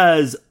far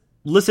as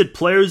listed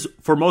players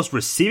for most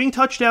receiving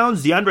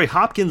touchdowns, DeAndre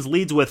Hopkins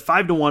leads with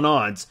 5-1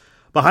 odds.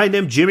 Behind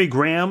him, Jimmy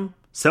Graham,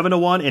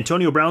 7-1,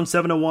 Antonio Brown,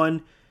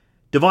 7-1,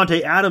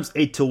 Devontae Adams,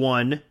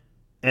 8-1,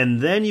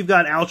 and then you've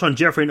got Alshon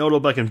Jeffrey and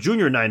Odell Beckham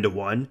Jr.,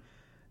 9-1.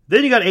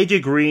 Then you got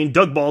AJ Green,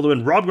 Doug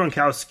Baldwin, Rob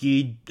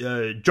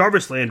Gronkowski,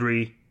 Jarvis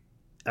Landry.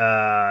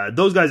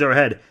 Those guys are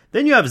ahead.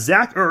 Then you have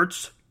Zach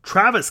Ertz,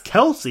 Travis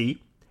Kelce,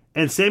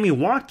 and Sammy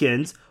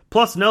Watkins,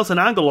 plus Nelson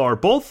Aguilar,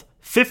 both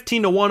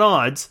 15-1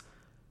 odds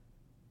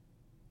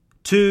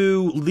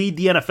to lead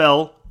the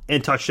NFL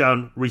in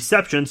touchdown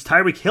receptions.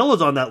 Tyreek Hill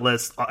is on that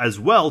list as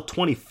well,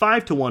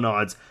 25-1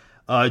 odds.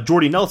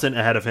 Jordy Nelson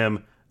ahead of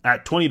him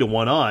at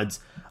 20-1 odds.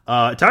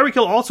 Tyreek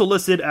Hill also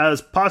listed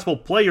as possible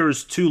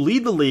players to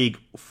lead the league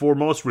for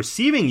most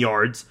receiving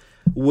yards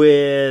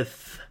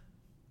with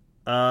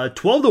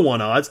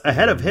 12-1 odds.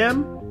 Ahead of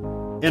him,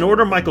 in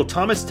order, Michael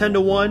Thomas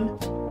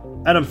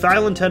 10-1, Adam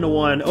Thielen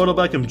 10-1, Odell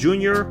Beckham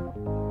Jr.,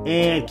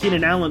 and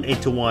Keenan Allen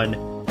 8-1,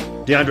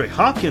 DeAndre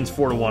Hopkins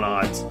 4-1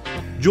 odds,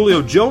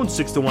 Julio Jones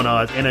 6-1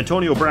 odds, and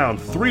Antonio Brown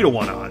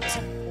 3-1 odds.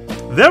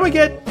 Then we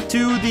get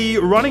to the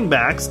running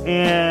backs,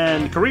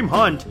 and Kareem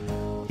Hunt,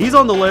 he's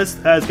on the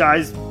list as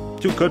guys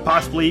who could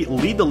possibly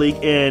lead the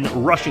league in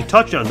rushing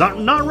touchdowns,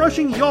 not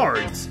rushing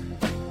yards.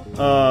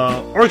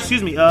 Most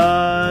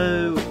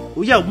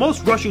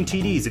rushing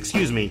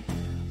TDs,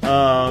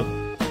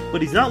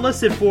 but he's not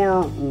listed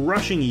for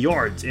rushing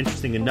yards,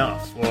 interesting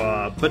enough.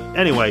 But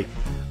anyway,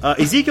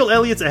 Ezekiel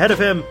Elliott's ahead of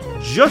him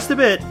just a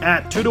bit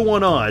at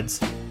 2-1 odds,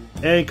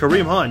 and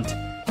Kareem Hunt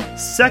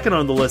second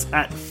on the list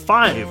at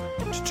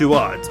 5-2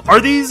 odds. Are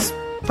these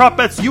prop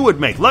bets you would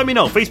make? Let me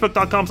know.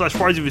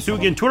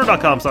 Facebook.com/FarziVasugian,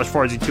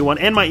 Twitter.com/Farzi21,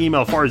 and my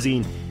email,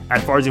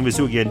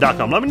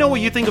 Farzin@FarziVasugian.com. Let me know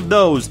what you think of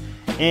those,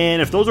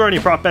 and if those are any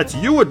prop bets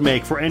you would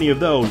make for any of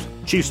those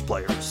Chiefs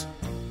players.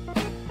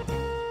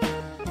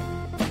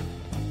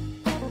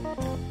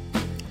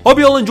 Hope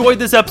you all enjoyed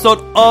this episode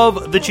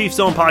of the Chiefs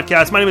Zone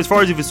Podcast. My name is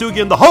Farzi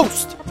Vasugian, the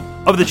host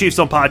of the Chiefs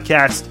Zone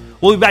Podcast.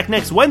 We'll be back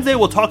next Wednesday.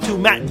 We'll talk to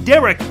Matt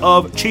Derrick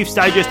of Chiefs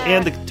Digest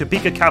and the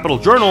Topeka Capital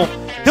Journal.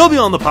 He'll be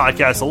on the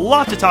podcast. A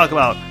lot to talk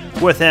about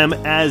with him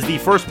as the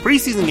first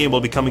preseason game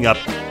will be coming up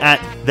at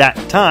that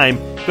time.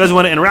 If you guys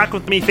want to interact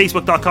with me,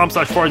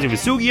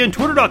 Facebook.com/FarziVasugian,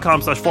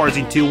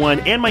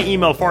 Twitter.com/Farzin21, and my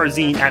email,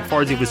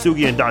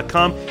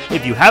 Farzin@FarziVasugian.com.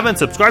 If you haven't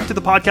subscribed to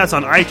the podcast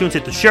on iTunes,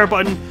 hit the share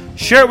button.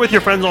 Share it with your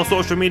friends on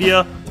social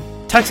media.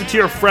 Text it to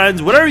your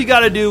friends. Whatever you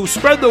got to do,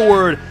 spread the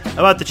word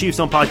about the Chiefs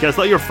Zone Podcast.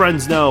 Let your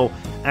friends know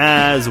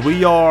as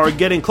we are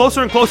getting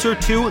closer and closer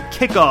to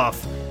kickoff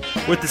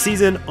with the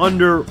season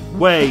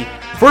underway.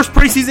 First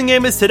preseason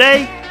game is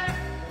today.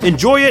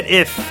 Enjoy it.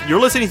 If you're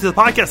listening to the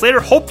podcast later,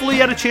 hopefully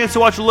you had a chance to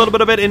watch a little bit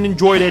of it and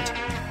enjoyed it.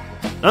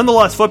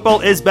 Nonetheless,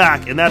 football is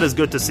back, and that is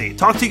good to see.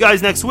 Talk to you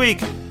guys next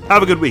week.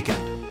 Have a good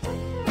weekend.